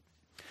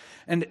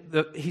 And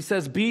he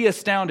says, be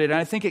astounded. And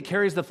I think it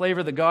carries the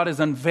flavor that God is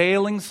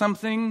unveiling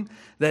something,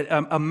 that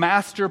a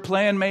master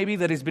plan maybe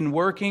that he's been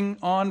working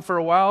on for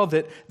a while,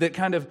 that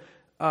kind of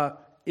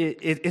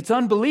it's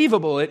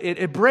unbelievable.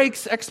 It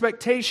breaks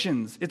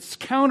expectations. It's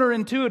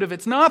counterintuitive.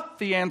 It's not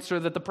the answer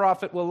that the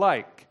prophet will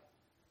like.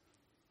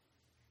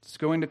 It's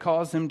going to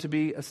cause him to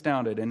be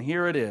astounded. And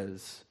here it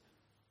is,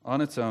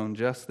 on its own,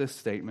 just this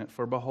statement.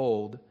 For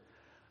behold,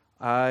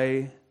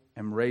 I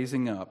am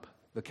raising up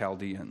the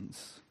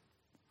Chaldeans.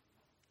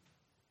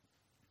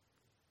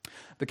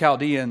 The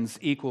Chaldeans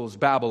equals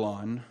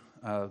Babylon.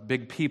 A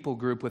big people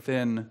group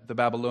within the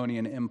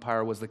Babylonian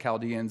Empire was the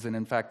Chaldeans, and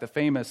in fact, the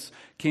famous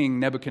king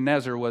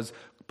Nebuchadnezzar was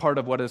part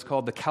of what is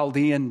called the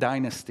Chaldean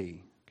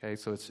dynasty. Okay,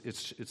 so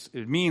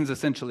it means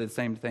essentially the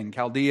same thing: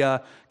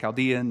 Chaldea,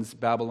 Chaldeans,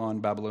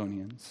 Babylon,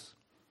 Babylonians.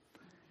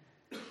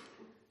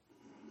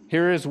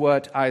 Here is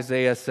what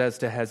Isaiah says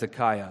to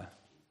Hezekiah.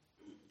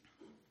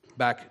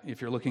 Back,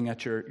 if you're looking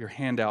at your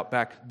handout,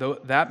 back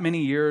that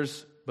many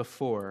years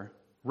before,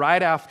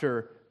 right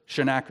after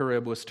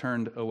Sennacherib was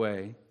turned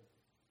away,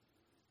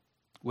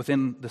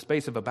 within the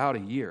space of about a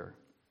year.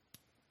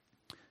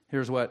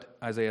 Here's what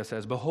Isaiah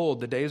says: "Behold,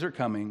 the days are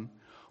coming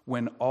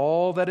when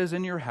all that is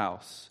in your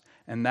house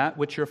and that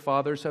which your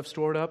fathers have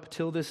stored up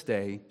till this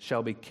day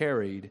shall be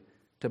carried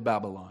to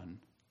Babylon.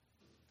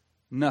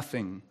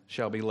 Nothing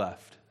shall be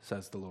left,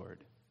 says the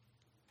Lord."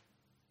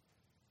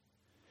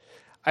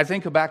 I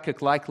think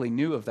Habakkuk likely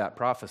knew of that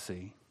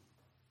prophecy.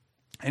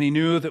 And he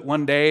knew that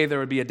one day there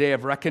would be a day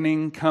of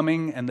reckoning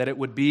coming and that it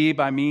would be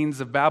by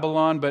means of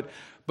Babylon.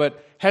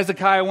 But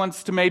Hezekiah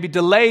wants to maybe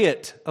delay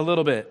it a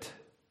little bit.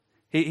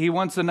 He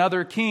wants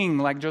another king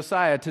like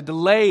Josiah to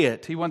delay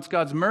it. He wants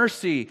God's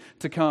mercy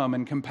to come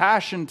and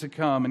compassion to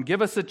come and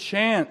give us a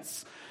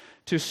chance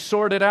to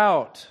sort it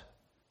out.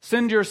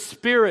 Send your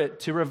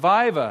Spirit to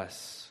revive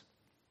us.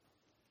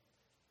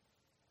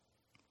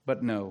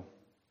 But no.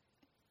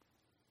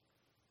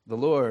 The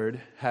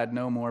Lord had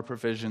no more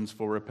provisions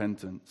for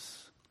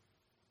repentance.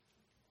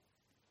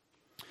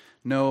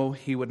 No,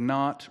 he would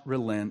not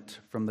relent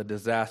from the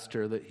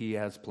disaster that he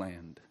has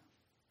planned.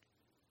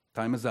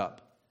 Time is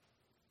up.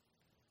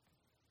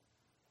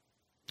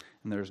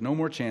 And there's no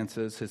more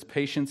chances. His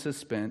patience is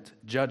spent.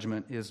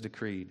 Judgment is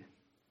decreed.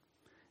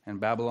 And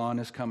Babylon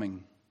is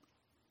coming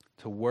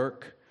to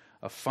work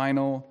a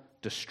final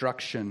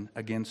destruction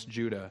against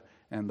Judah,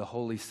 and the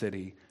holy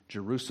city,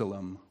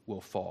 Jerusalem, will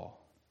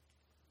fall.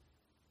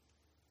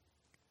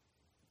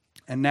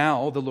 And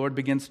now the Lord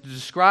begins to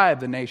describe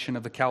the nation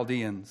of the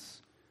Chaldeans,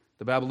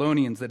 the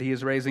Babylonians that he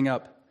is raising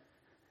up.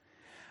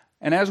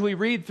 And as we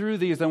read through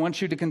these, I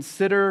want you to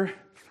consider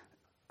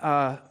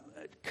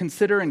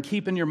and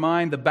keep in your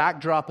mind the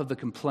backdrop of the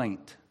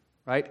complaint,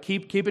 right?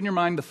 Keep in your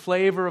mind the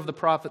flavor of the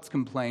prophet's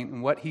complaint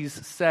and what he's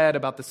said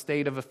about the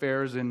state of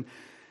affairs in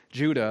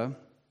Judah.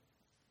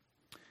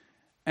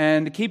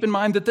 And keep in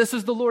mind that this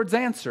is the Lord's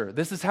answer.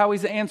 This is how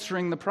he's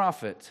answering the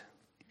prophet.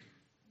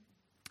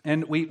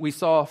 And we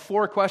saw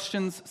 4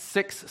 questions,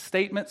 6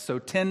 statements, so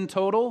 10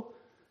 total,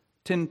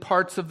 10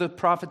 parts of the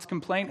prophet's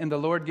complaint, and the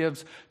Lord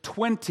gives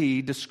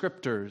 20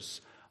 descriptors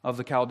of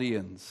the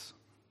Chaldeans.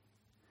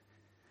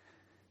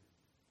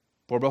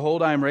 "For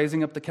behold, I am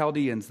raising up the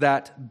Chaldeans,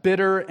 that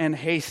bitter and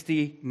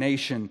hasty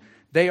nation.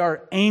 They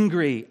are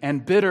angry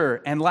and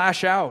bitter and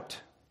lash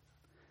out.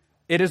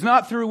 It is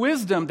not through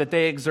wisdom that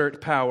they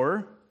exert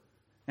power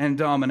and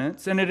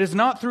dominance, and it is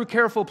not through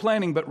careful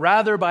planning, but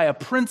rather by a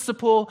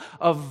principle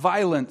of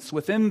violence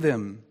within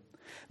them.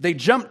 They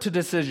jump to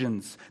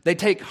decisions. They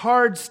take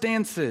hard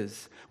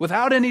stances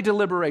without any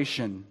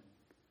deliberation.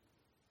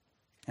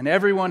 And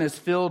everyone is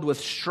filled with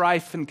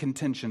strife and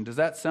contention." Does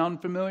that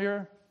sound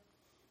familiar?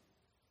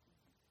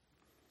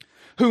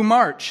 "Who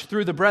march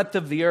through the breadth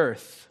of the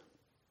earth."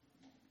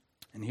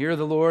 And here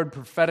the Lord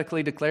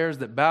prophetically declares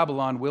that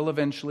Babylon will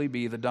eventually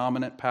be the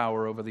dominant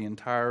power over the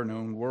entire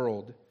known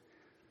world,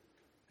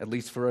 at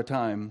least for a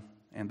time,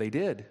 and they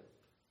did.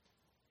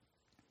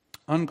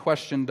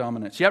 Unquestioned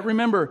dominance. Yet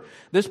remember,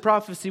 this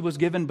prophecy was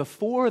given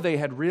before they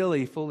had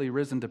really fully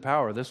risen to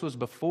power. This was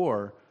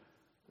before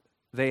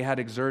they had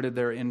exerted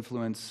their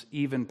influence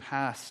even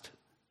past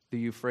the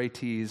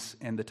Euphrates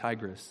and the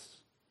Tigris.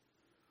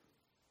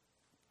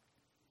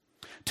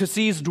 "To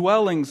seize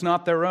dwellings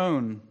not their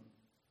own."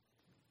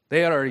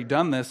 They had already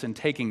done this in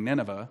taking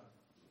Nineveh.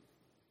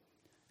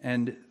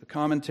 And the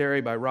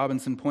commentary by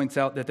Robinson points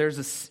out that there's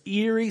a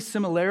eerie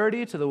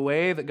similarity to the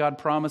way that God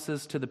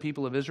promises to the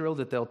people of Israel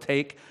that they'll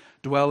take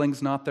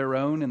dwellings not their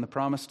own in the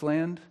promised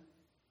land.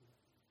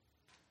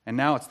 And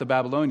now it's the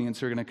Babylonians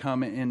who are going to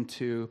come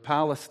into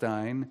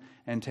Palestine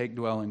and take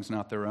dwellings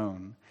not their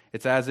own.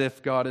 It's as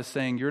if God is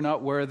saying, "You're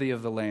not worthy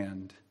of the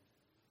land.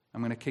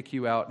 I'm going to kick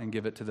you out and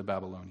give it to the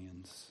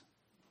Babylonians."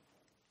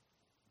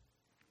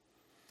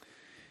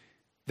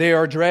 They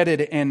are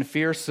dreaded and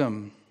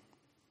fearsome.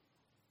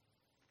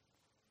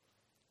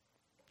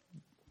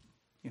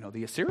 You know,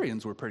 the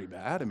Assyrians were pretty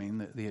bad. I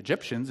mean, the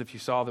Egyptians, if you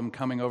saw them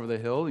coming over the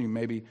hill, you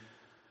maybe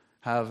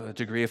have a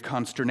degree of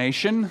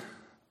consternation.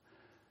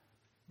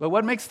 But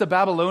what makes the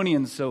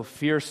Babylonians so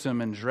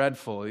fearsome and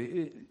dreadful?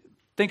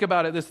 Think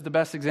about it. This is the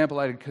best example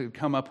I could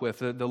come up with.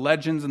 The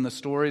legends and the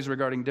stories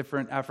regarding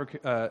different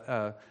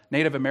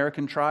Native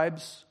American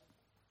tribes.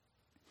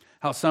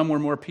 How some were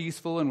more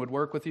peaceful and would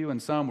work with you,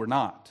 and some were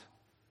not.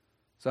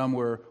 Some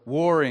were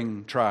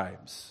warring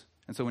tribes.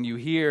 And so when you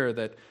hear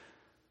that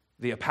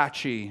the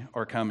Apache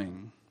are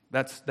coming,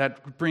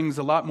 that brings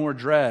a lot more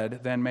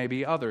dread than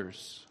maybe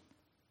others.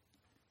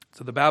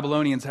 So the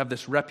Babylonians have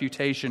this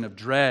reputation of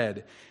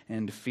dread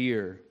and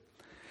fear.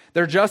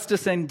 Their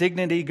justice and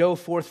dignity go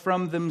forth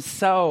from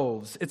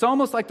themselves. It's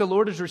almost like the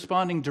Lord is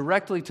responding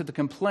directly to the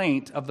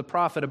complaint of the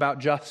prophet about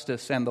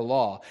justice and the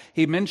law.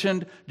 He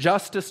mentioned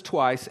justice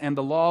twice and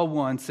the law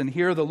once, and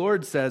here the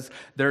Lord says,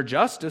 their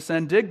justice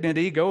and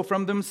dignity go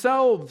from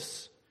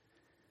themselves.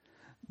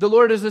 The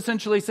Lord is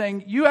essentially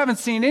saying, you haven't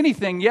seen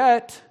anything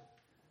yet.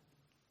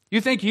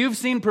 You think you've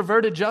seen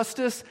perverted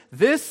justice?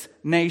 This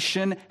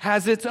nation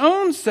has its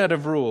own set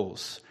of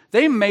rules.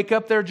 They make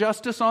up their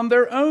justice on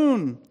their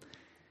own.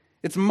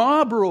 It's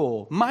mob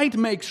rule. Might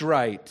makes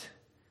right.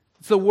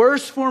 It's the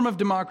worst form of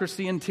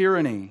democracy and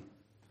tyranny.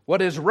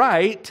 What is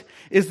right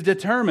is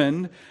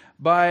determined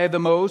by the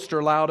most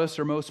or loudest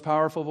or most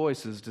powerful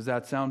voices. Does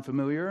that sound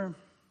familiar?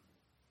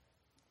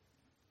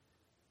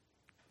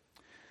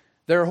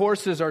 Their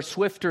horses are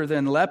swifter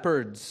than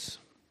leopards.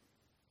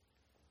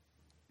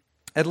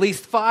 At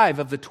least 5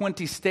 of the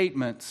 20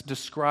 statements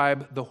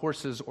describe the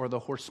horses or the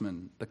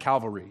horsemen, the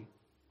cavalry.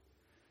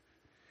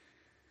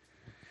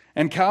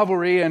 And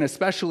cavalry, and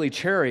especially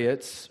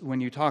chariots, when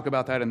you talk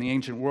about that in the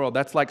ancient world,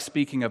 that's like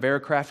speaking of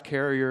aircraft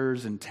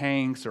carriers and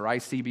tanks or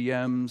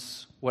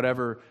ICBMs,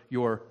 whatever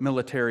your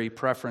military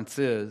preference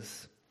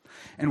is.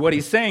 And what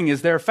he's saying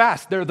is they're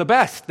fast, they're the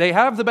best, they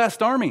have the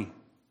best army.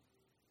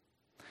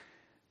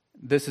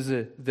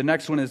 The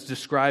next one is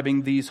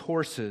describing these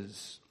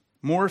horses.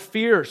 More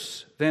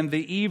fierce than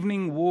the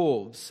evening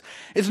wolves.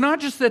 It's not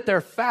just that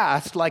they're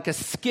fast like a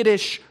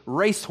skittish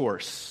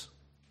racehorse.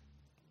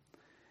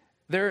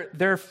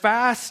 They're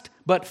fast,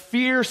 but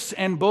fierce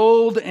and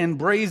bold and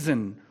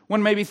brazen.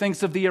 One maybe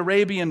thinks of the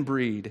Arabian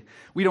breed.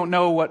 We don't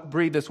know what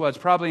breed this was,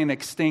 probably an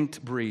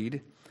extinct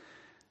breed.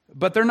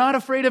 But they're not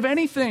afraid of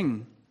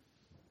anything,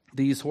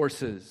 these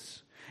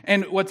horses.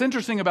 And what's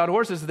interesting about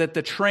horses is that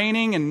the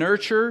training and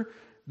nurture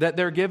that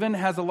they're given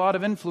has a lot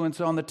of influence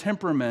on the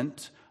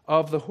temperament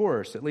of the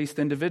horse, at least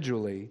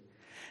individually.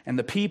 And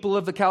the people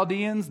of the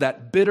Chaldeans,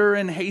 that bitter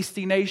and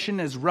hasty nation,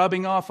 is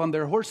rubbing off on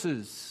their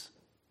horses.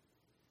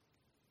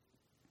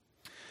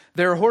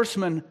 Their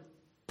horsemen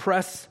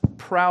press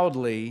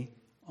proudly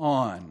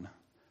on.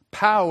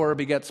 Power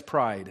begets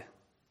pride.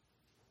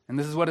 And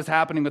this is what is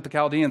happening with the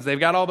Chaldeans. They've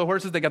got all the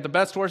horses, they got the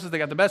best horses, they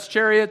got the best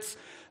chariots,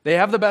 they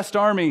have the best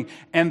army,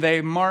 and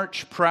they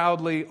march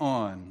proudly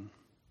on.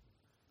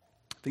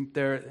 I think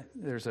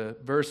there's a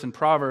verse in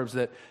Proverbs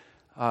that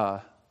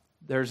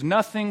there's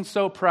nothing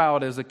so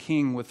proud as a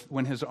king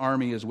when his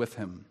army is with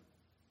him.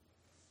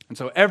 And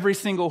so every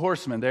single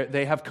horseman,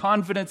 they have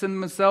confidence in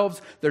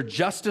themselves, their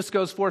justice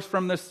goes forth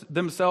from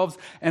themselves,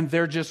 and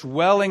they're just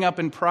welling up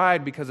in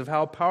pride because of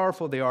how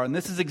powerful they are. And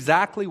this is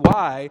exactly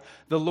why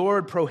the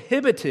Lord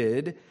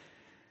prohibited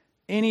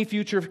any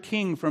future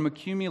king from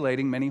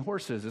accumulating many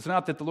horses. It's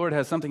not that the Lord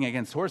has something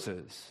against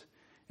horses.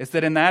 It's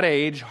that in that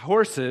age,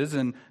 horses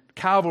and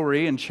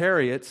cavalry and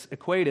chariots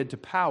equated to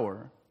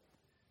power.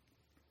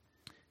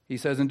 He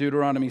says in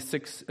Deuteronomy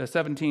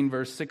 17,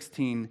 verse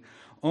 16,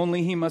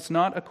 only he must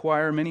not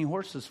acquire many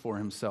horses for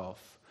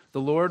himself. The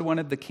Lord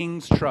wanted the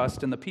king's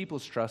trust and the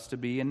people's trust to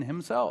be in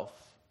himself.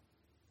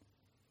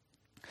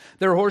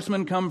 Their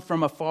horsemen come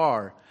from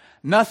afar.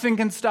 Nothing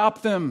can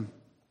stop them.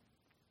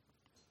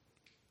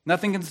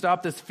 Nothing can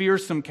stop this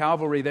fearsome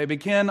cavalry. They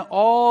begin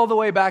all the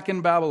way back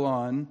in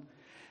Babylon,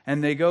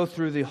 and they go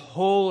through the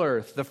whole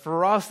earth. The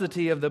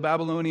ferocity of the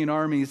Babylonian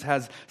armies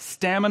has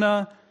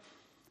stamina,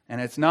 and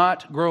it's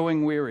not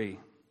growing weary.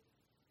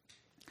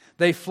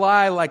 They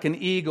fly like an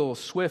eagle,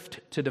 swift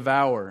to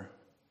devour.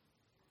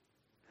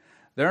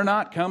 They're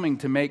not coming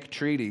to make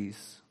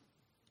treaties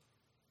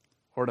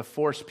or to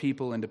force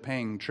people into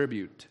paying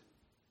tribute.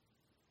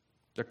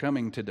 They're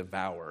coming to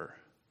devour.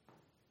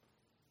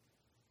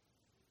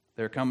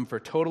 They're come for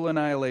total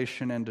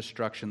annihilation and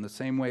destruction, the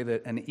same way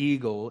that an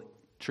eagle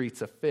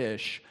treats a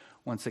fish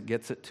once it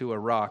gets it to a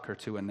rock or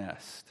to a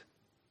nest.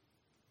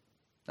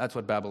 That's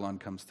what Babylon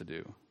comes to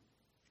do.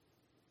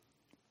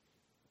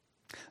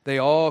 They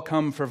all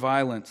come for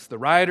violence, the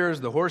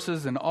riders, the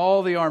horses, and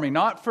all the army,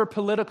 not for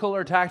political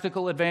or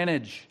tactical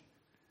advantage.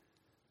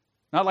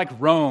 Not like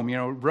Rome.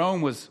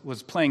 Rome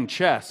was playing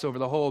chess over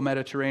the whole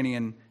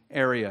Mediterranean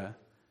area.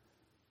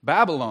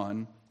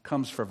 Babylon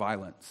comes for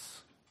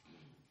violence.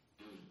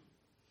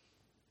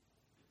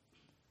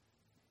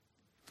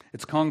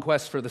 It's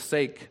conquest for the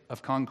sake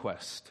of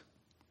conquest.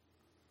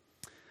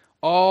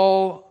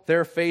 All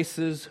their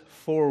faces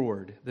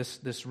forward.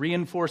 This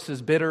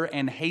reinforces bitter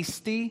and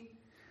hasty.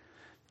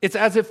 It's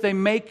as if they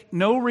make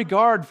no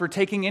regard for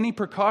taking any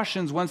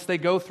precautions once they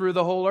go through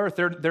the whole earth.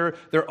 They're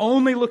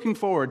only looking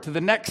forward to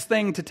the next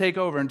thing to take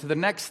over and to the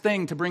next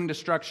thing to bring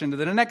destruction, to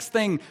the next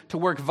thing to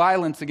work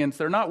violence against.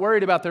 They're not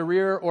worried about their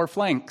rear or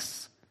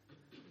flanks.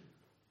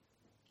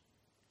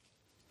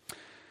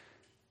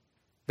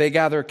 They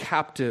gather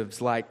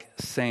captives like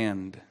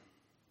sand.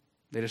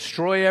 They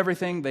destroy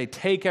everything, they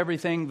take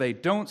everything, they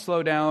don't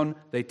slow down,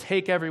 they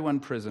take everyone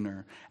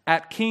prisoner.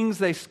 At kings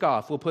they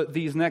scoff. We'll put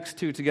these next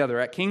two together.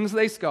 At kings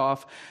they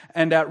scoff,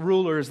 and at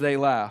rulers they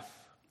laugh.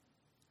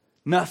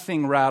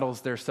 Nothing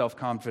rattles their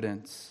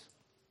self-confidence.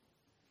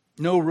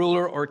 No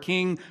ruler or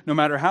king, no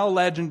matter how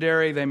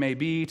legendary they may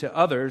be to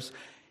others,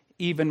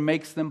 even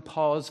makes them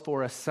pause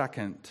for a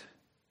second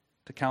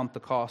to count the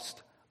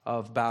cost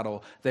of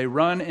battle. They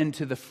run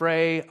into the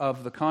fray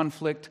of the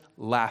conflict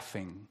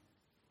laughing.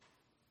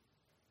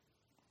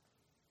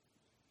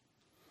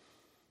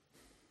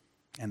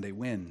 And they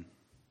win.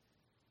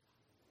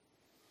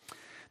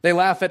 They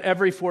laugh at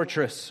every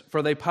fortress,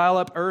 for they pile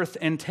up earth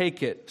and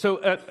take it. So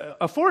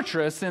a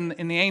fortress in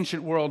the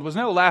ancient world was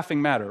no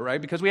laughing matter,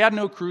 right? Because we had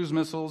no cruise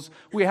missiles.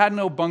 We had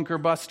no bunker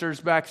busters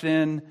back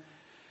then.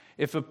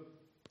 If a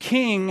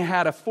king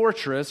had a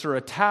fortress or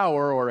a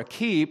tower or a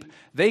keep,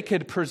 they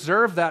could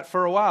preserve that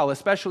for a while,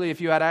 especially if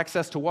you had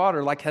access to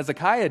water like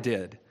Hezekiah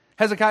did.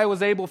 Hezekiah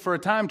was able for a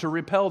time to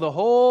repel the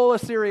whole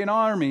Assyrian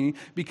army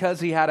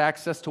because he had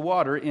access to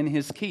water in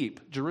his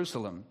keep,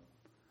 Jerusalem.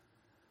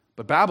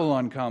 But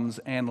Babylon comes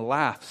and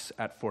laughs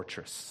at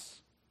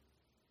fortress.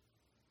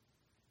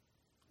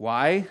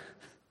 Why?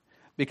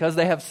 Because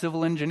they have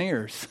civil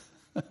engineers.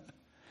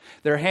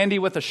 They're handy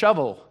with a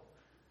shovel.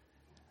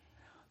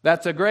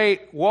 That's a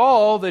great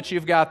wall that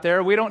you've got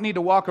there. We don't need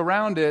to walk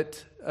around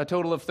it a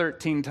total of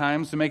 13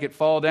 times to make it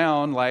fall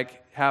down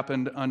like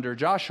happened under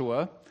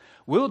Joshua.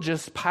 We'll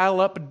just pile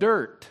up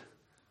dirt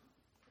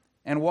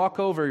and walk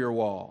over your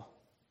wall.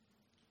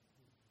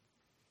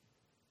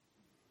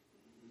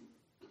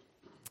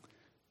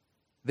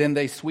 Then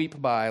they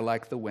sweep by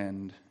like the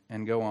wind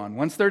and go on.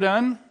 Once they're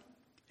done,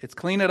 it's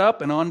clean it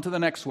up and on to the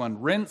next one.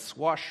 Rinse,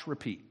 wash,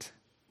 repeat.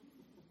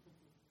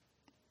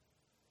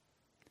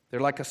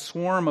 They're like a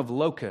swarm of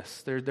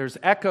locusts. There's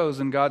echoes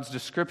in God's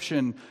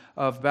description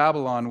of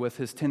Babylon with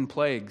his 10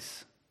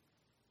 plagues.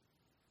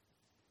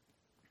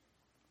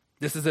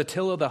 This is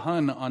Attila the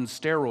Hun on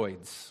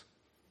steroids.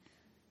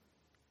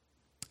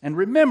 And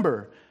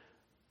remember,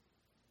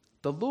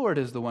 the Lord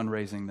is the one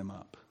raising them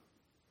up.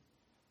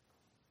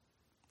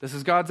 This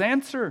is God's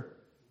answer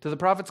to the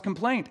prophet's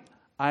complaint.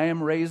 I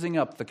am raising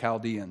up the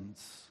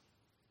Chaldeans.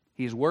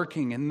 He's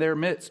working in their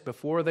midst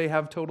before they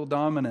have total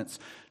dominance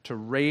to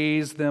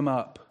raise them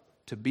up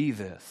to be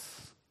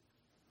this.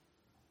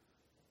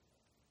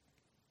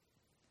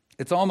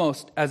 It's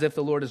almost as if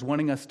the Lord is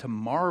wanting us to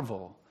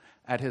marvel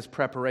at his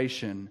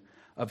preparation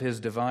of his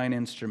divine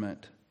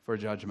instrument for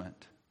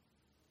judgment.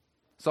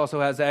 This also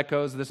has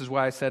echoes. This is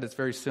why I said it's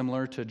very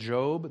similar to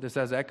Job. This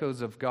has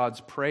echoes of God's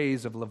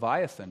praise of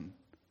Leviathan.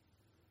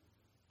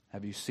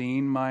 Have you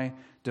seen my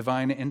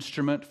divine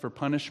instrument for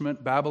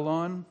punishment,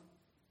 Babylon?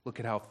 Look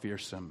at how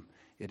fearsome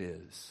it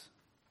is.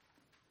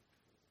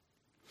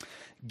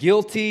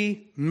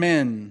 Guilty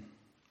men.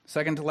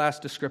 Second to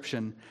last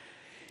description.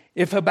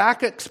 If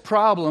Habakkuk's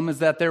problem is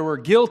that there were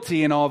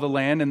guilty in all the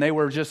land and they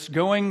were just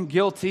going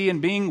guilty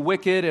and being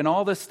wicked and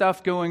all this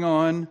stuff going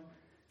on,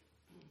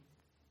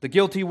 the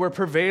guilty were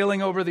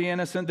prevailing over the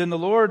innocent, then the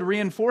Lord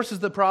reinforces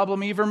the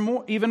problem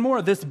even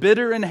more. This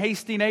bitter and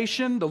hasty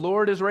nation the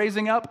Lord is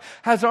raising up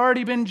has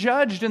already been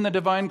judged in the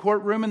divine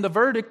courtroom, and the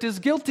verdict is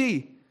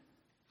guilty.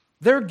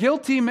 They're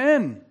guilty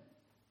men.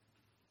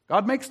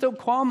 God makes no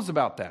qualms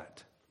about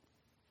that.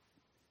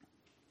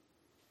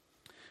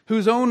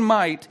 Whose own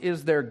might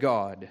is their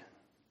God.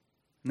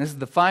 And this is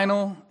the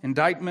final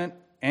indictment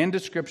and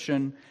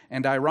description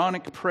and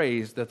ironic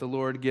praise that the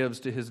Lord gives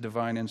to his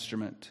divine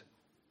instrument.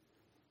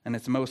 And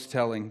it's most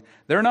telling.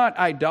 They're not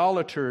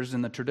idolaters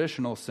in the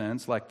traditional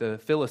sense, like the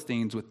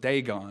Philistines with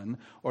Dagon,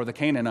 or the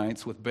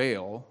Canaanites with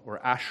Baal or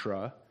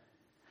Asherah.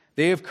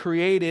 They have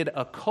created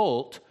a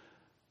cult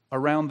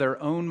around their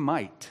own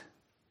might.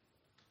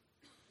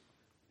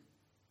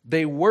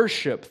 They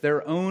worship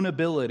their own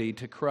ability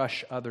to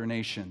crush other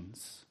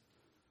nations.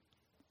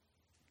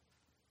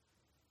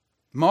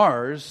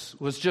 Mars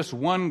was just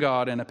one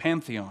god in a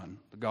pantheon,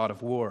 the god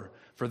of war.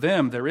 For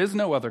them, there is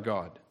no other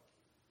god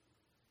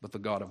but the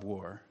God of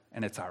war,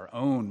 and it's our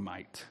own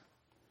might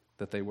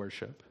that they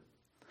worship.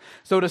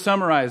 So to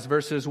summarize,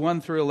 verses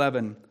 1 through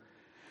 11,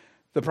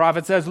 the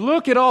prophet says,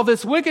 look at all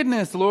this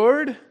wickedness,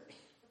 Lord.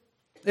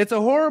 It's a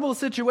horrible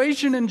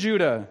situation in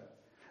Judah.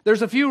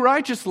 There's a few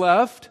righteous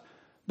left,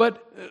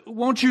 but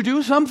won't you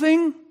do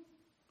something?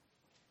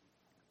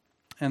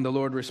 And the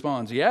Lord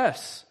responds,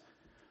 yes,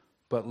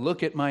 but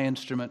look at my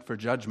instrument for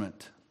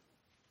judgment.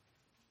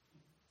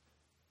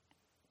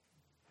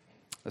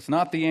 That's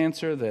not the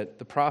answer that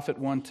the prophet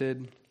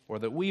wanted, or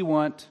that we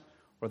want,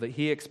 or that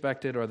he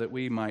expected, or that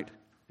we might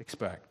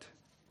expect.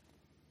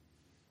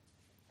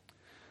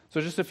 So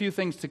just a few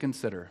things to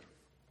consider.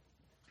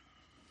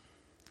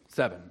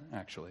 7,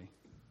 actually.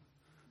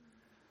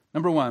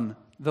 Number 1,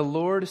 the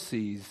Lord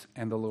sees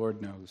and the Lord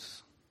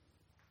knows.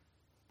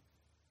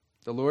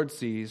 The Lord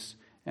sees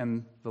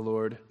and the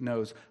Lord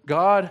knows.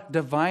 God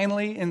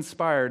divinely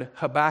inspired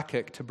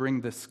Habakkuk to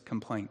bring this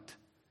complaint.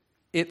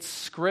 It's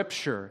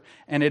Scripture,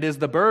 and it is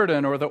the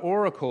burden or the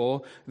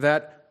oracle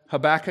that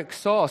Habakkuk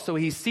saw. So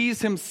he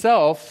sees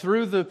himself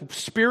through the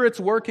Spirit's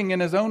working in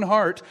his own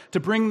heart to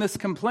bring this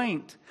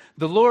complaint.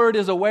 The Lord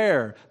is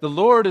aware. The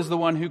Lord is the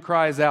one who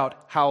cries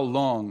out, how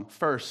long,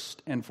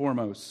 first and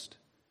foremost.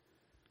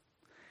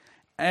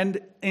 And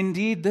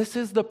indeed, this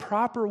is the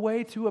proper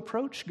way to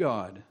approach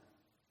God.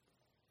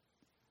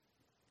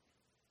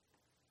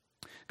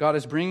 God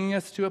is bringing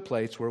us to a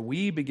place where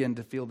we begin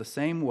to feel the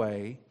same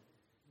way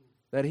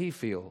that He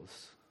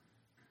feels.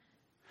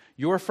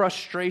 Your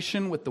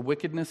frustration with the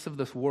wickedness of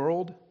this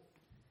world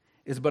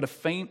is but a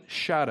faint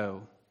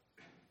shadow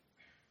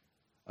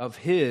of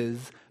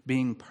His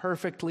being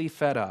perfectly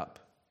fed up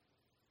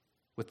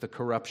with the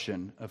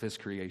corruption of His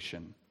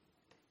creation.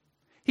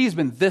 He's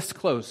been this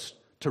close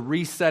to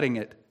resetting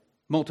it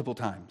multiple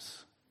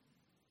times.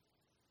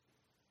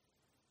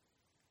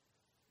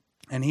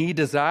 And He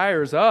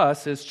desires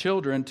us as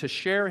children to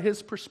share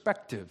His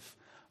perspective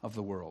of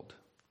the world.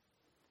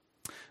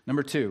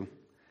 Number 2,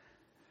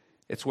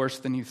 it's worse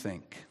than you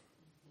think.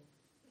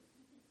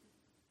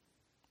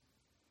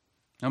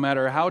 No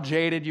matter how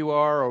jaded you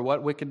are or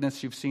what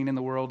wickedness you've seen in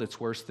the world, it's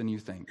worse than you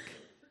think.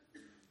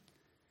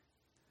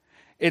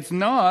 It's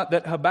not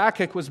that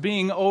Habakkuk was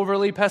being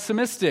overly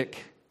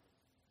pessimistic.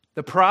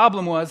 The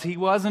problem was he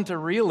wasn't a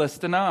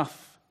realist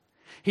enough.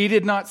 He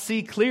did not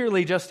see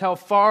clearly just how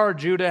far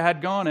Judah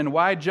had gone and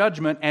why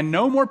judgment and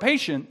no more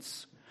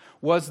patience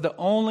was the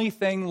only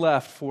thing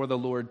left for the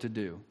Lord to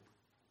do.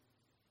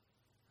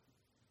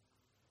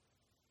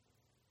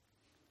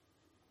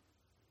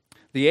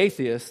 The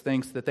atheist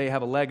thinks that they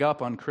have a leg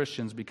up on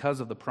Christians because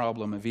of the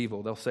problem of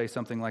evil. They'll say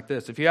something like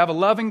this: if you have a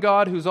loving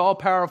God who's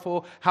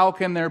all-powerful, how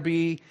can there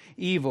be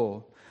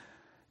evil?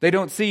 They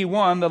don't see,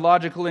 one, the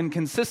logical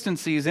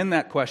inconsistencies in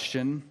that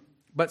question,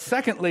 but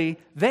secondly,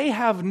 they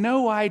have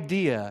no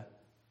idea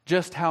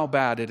just how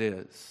bad it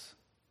is.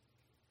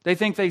 They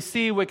think they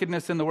see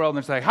wickedness in the world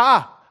and they're like,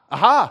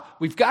 aha,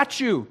 we've got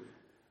you.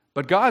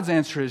 But God's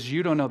answer is,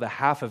 you don't know the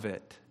half of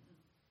it.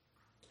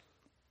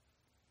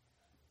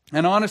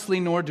 And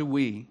honestly, nor do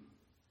we.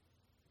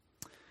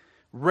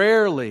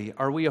 Rarely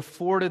are we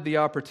afforded the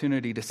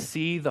opportunity to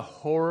see the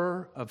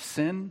horror of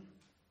sin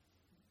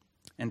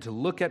and to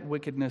look at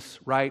wickedness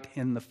right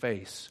in the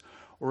face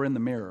or in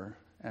the mirror,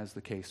 as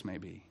the case may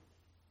be.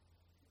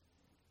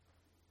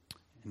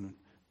 And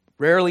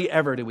rarely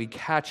ever do we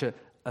catch a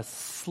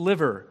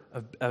sliver,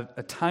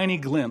 a tiny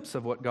glimpse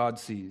of what God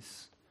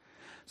sees.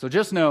 So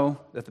just know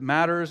that the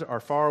matters are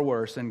far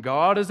worse, and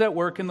God is at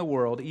work in the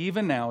world,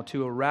 even now,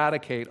 to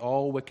eradicate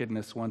all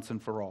wickedness once and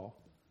for all.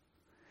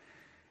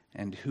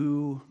 And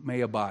who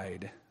may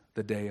abide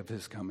the day of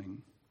His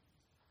coming?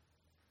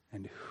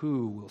 And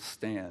who will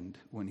stand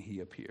when He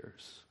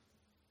appears?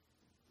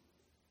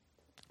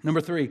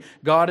 Number 3,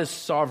 God is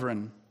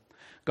sovereign.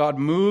 God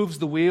moves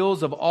the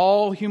wheels of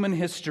all human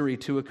history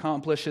to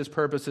accomplish His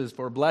purposes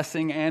for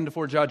blessing and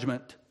for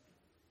judgment.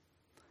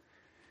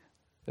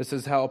 This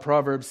is how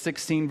Proverbs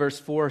 16 verse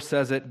 4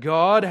 says it: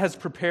 God has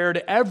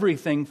prepared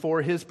everything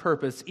for His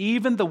purpose,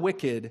 even the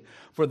wicked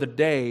for the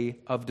day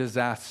of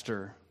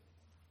disaster.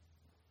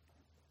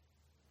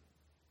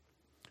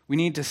 We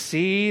need to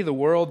see the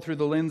world through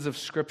the lens of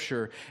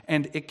Scripture,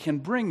 and it can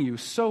bring you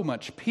so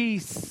much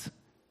peace.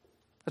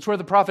 That's where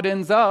the prophet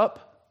ends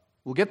up.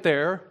 We'll get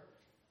there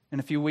in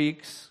a few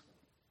weeks.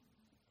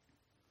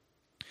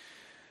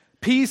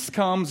 Peace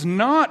comes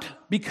not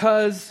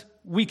because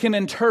we can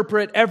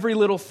interpret every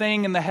little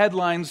thing in the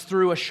headlines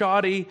through a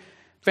shoddy,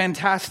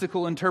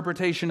 fantastical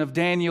interpretation of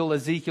Daniel,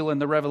 Ezekiel, and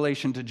the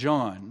Revelation to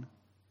John.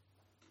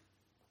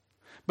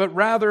 But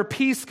rather,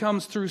 peace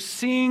comes through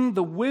seeing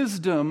the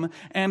wisdom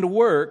and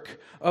work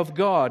of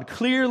God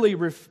clearly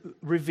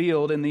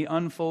revealed in the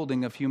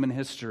unfolding of human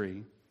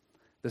history.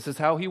 This is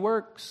how He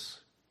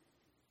works.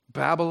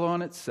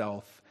 Babylon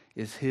itself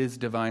is His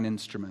divine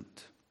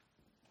instrument.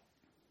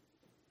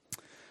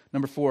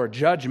 Number 4,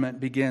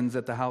 judgment begins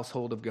at the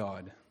household of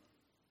God.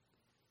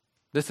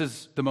 This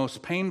is the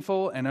most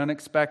painful and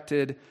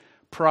unexpected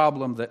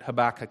problem that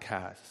Habakkuk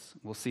has.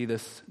 We'll see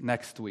this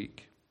next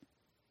week.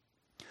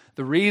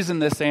 The reason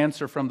this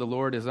answer from the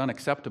Lord is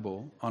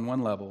unacceptable on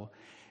one level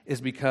is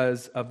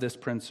because of this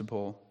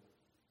principle: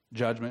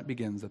 judgment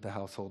begins at the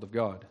household of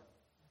God.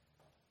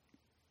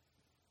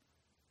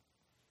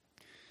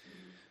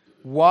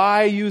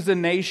 Why use a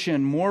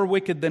nation more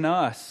wicked than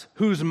us,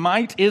 whose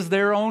might is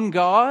their own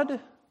God,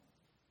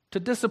 to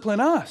discipline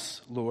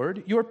us,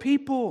 Lord, your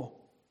people?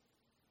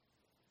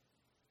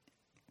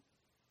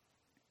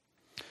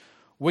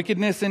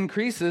 Wickedness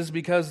increases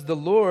because the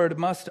Lord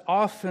must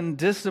often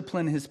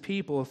discipline His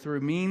people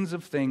through means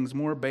of things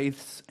more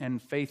base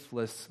and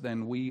faithless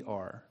than we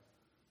are.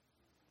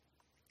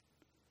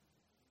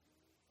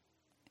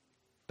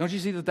 Don't you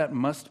see that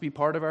must be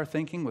part of our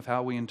thinking with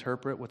how we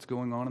interpret what's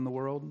going on in the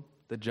world?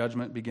 That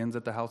judgment begins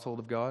at the household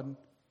of God?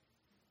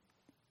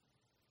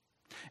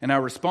 And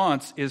our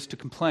response is to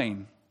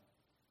complain,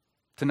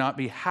 to not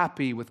be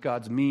happy with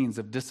God's means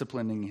of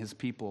disciplining His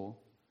people.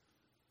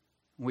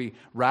 We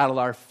rattle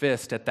our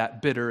fist at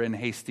that bitter and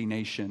hasty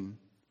nation,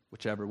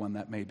 whichever one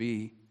that may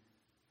be.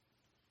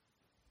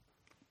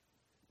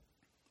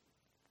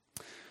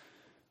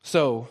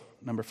 So,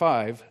 number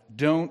 5,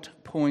 don't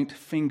point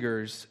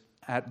fingers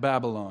at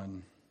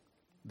Babylon.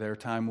 Their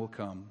time will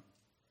come.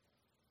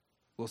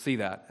 We'll see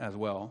that as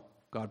well.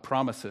 God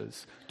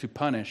promises to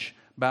punish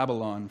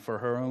Babylon for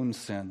her own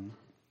sin.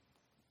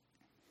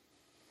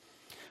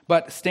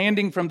 But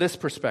standing from this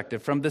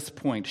perspective, from this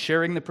point,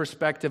 sharing the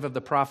perspective of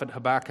the prophet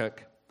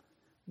Habakkuk,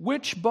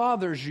 which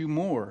bothers you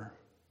more?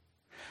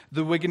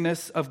 The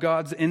wickedness of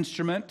God's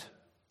instrument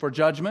for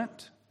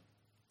judgment,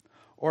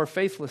 or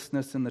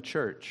faithlessness in the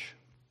church?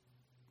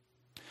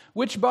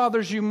 Which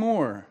bothers you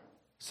more?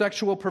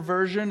 Sexual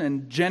perversion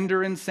and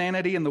gender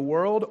insanity in the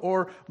world,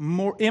 or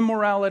more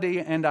immorality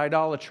and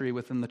idolatry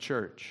within the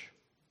church?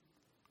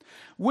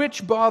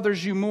 Which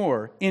bothers you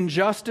more?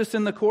 Injustice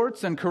in the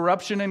courts and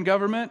corruption in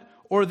government,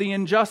 or the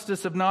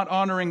injustice of not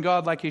honoring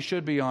God like He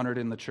should be honored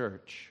in the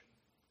church?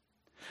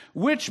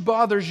 Which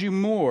bothers you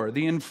more?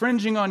 The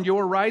infringing on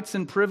your rights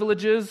and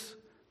privileges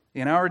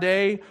in our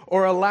day,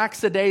 or a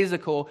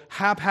lackadaisical,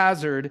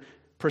 haphazard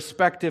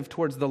perspective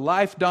towards the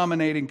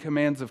life-dominating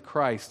commands of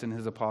Christ and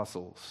His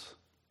apostles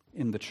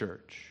in the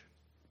church?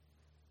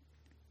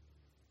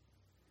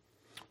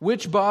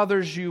 Which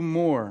bothers you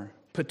more?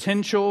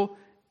 Potential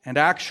and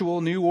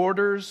actual new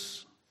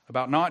orders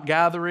about not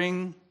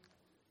gathering,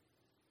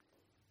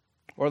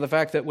 or the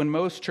fact that when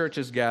most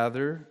churches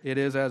gather, it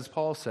is, as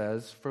Paul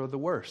says, for the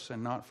worse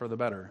and not for the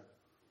better?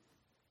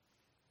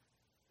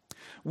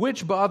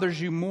 Which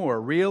bothers you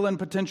more? Real and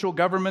potential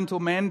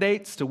governmental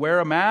mandates to wear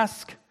a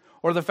mask,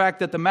 or the fact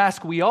that the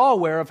mask we all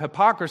wear of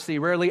hypocrisy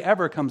rarely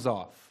ever comes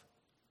off?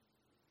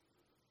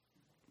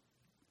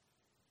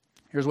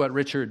 Here's what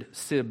Richard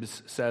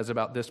Sibbes says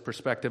about this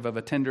perspective of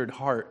a tender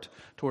heart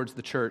towards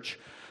the church.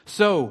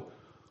 So,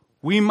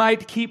 we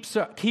might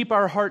keep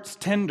our hearts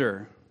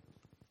tender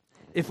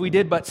if we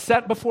did but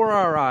set before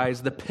our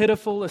eyes the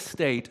pitiful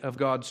estate of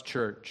God's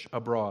church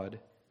abroad,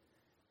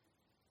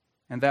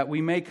 and that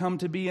we may come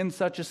to be in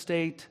such a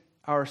state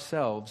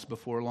ourselves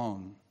before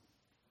long.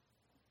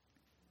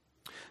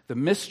 The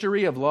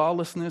mystery of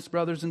lawlessness,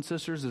 brothers and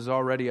sisters, is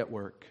already at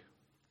work.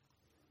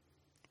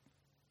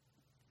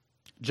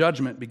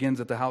 Judgment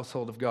begins at the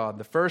household of God.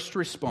 The first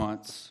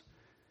response,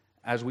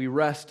 as we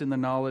rest in the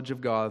knowledge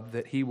of God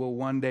that He will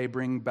one day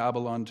bring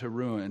Babylon to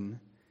ruin,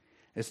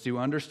 is to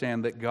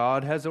understand that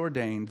God has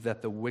ordained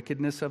that the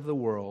wickedness of the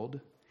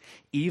world,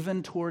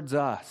 even towards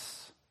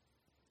us,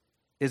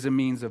 is a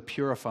means of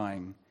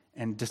purifying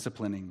and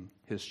disciplining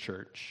His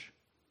church.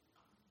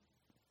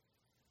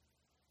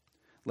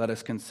 Let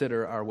us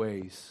consider our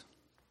ways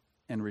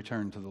and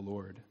return to the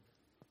Lord.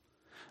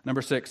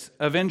 Number 6,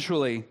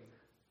 eventually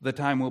the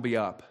time will be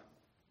up.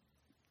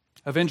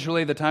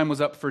 Eventually the time was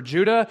up for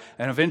Judah,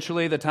 and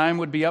eventually the time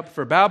would be up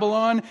for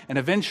Babylon, and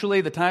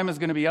eventually the time is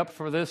going to be up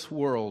for this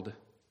world.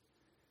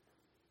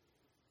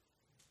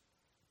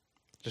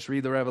 Just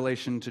read the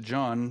Revelation to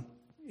John.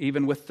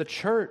 Even with the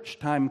church,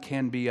 time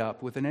can be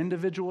up. With an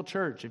individual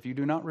church, if you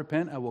do not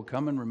repent, I will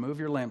come and remove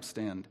your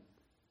lampstand.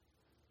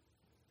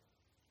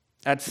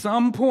 At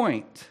some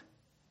point,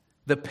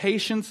 the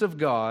patience of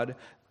God,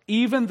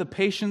 even the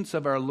patience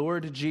of our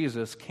Lord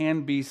Jesus,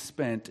 can be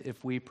spent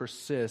if we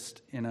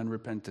persist in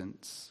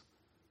unrepentance.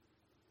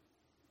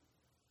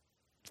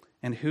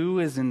 And who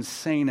is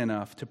insane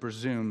enough to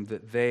presume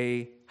that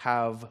they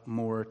have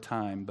more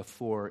time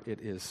before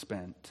it is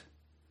spent?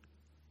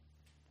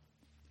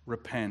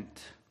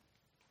 Repent.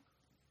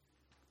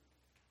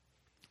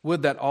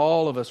 Would that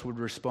all of us would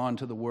respond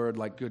to the word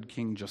like good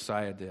King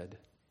Josiah did.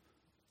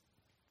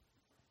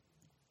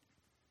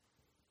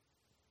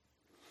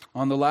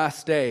 On the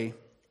last day,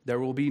 there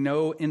will be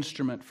no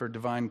instrument for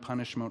divine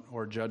punishment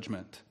or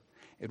judgment.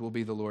 It will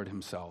be the Lord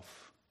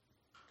Himself.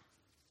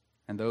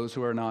 And those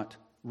who are not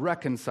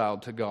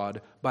reconciled to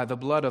God by the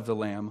blood of the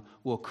Lamb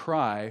will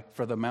cry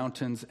for the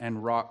mountains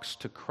and rocks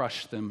to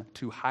crush them,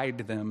 to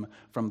hide them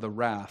from the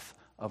wrath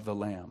of the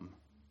Lamb.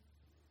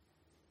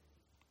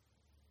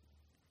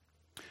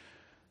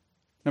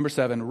 Number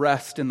 7,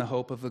 rest in the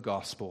hope of the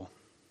gospel.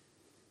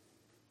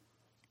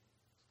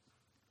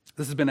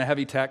 This has been a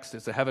heavy text.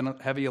 It's a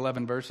heavy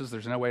 11 verses.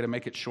 There's no way to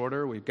make it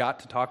shorter. We've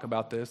got to talk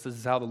about this. This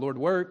is how the Lord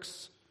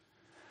works.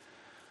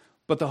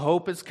 But the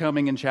hope is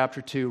coming in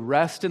chapter 2.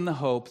 Rest in the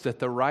hope that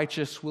the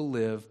righteous will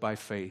live by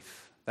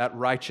faith. That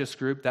righteous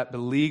group, that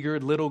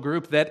beleaguered little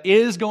group that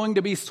is going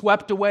to be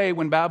swept away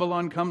when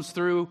Babylon comes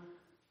through,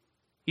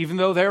 even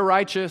though they're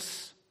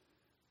righteous,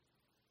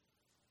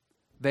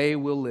 they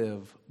will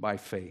live by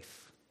faith.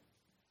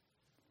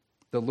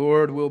 The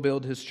Lord will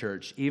build His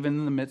church, even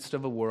in the midst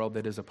of a world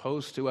that is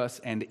opposed to us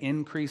and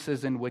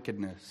increases in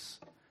wickedness.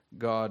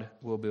 God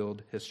will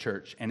build His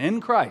church. And in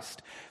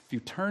Christ, if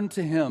you turn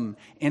to Him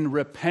in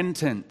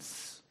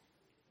repentance,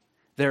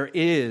 there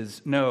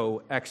is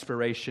no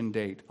expiration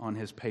date on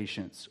His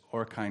patience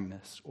or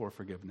kindness or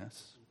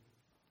forgiveness.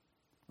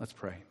 Let's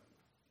pray.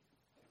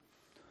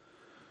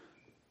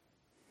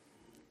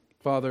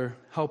 Father,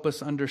 help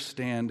us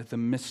understand the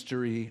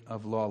mystery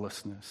of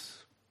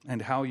lawlessness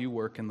and how You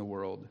work in the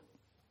world.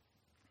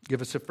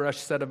 Give us a fresh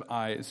set of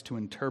eyes to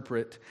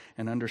interpret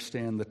and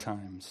understand the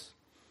times.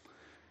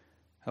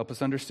 Help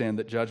us understand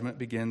that judgment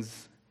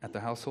begins at the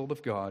household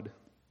of God,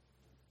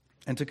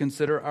 and to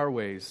consider our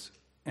ways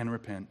and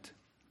repent.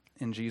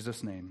 In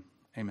Jesus' name,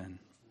 amen.